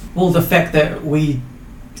 the fact that we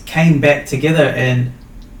came back together and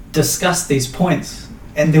discussed these points,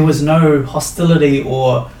 and there was no hostility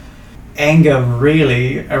or anger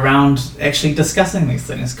really around actually discussing these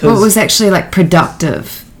things. Well, it was actually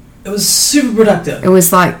productive. It was super productive. It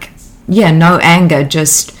was no anger,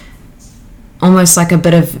 just almost like a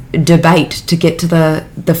bit of debate to get to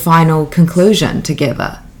the final conclusion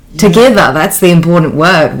together. Yeah. Together, that's the important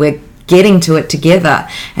word. We're getting to it together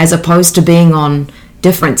as opposed to being on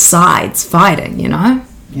different sides fighting,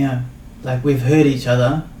 Yeah, we've heard each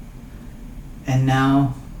other, and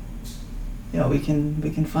now we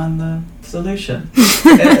can find the solution.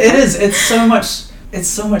 It's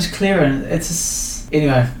so much clearer, and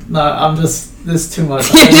anyway, no, there's too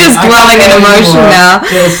much. You're just dwelling in emotion now.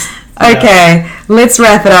 Okay, let's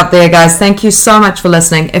wrap it up there, guys. Thank you so much for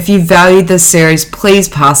listening. If you valued this series, please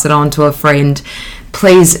pass it on to a friend.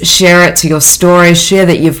 Please share it to your stories. Share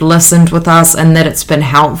that you've listened with us and that it's been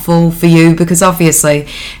helpful for you, because obviously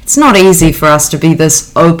it's not easy for us to be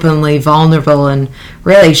this openly vulnerable and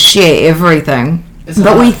really share everything.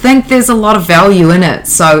 But we think there's a lot of value in it.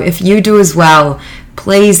 So if you do as well,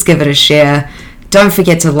 please give it a share. Don't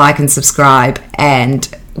forget to like and subscribe, and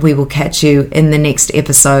we will catch you in the next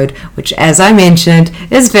episode, which, as I mentioned,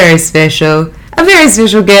 is very special. A very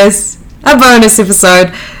special guest, a bonus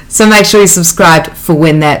episode. So make sure you subscribe for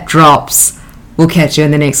when that drops. We'll catch you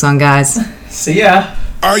in the next one, guys. See ya.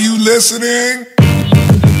 Are you listening?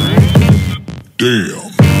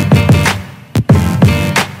 Damn.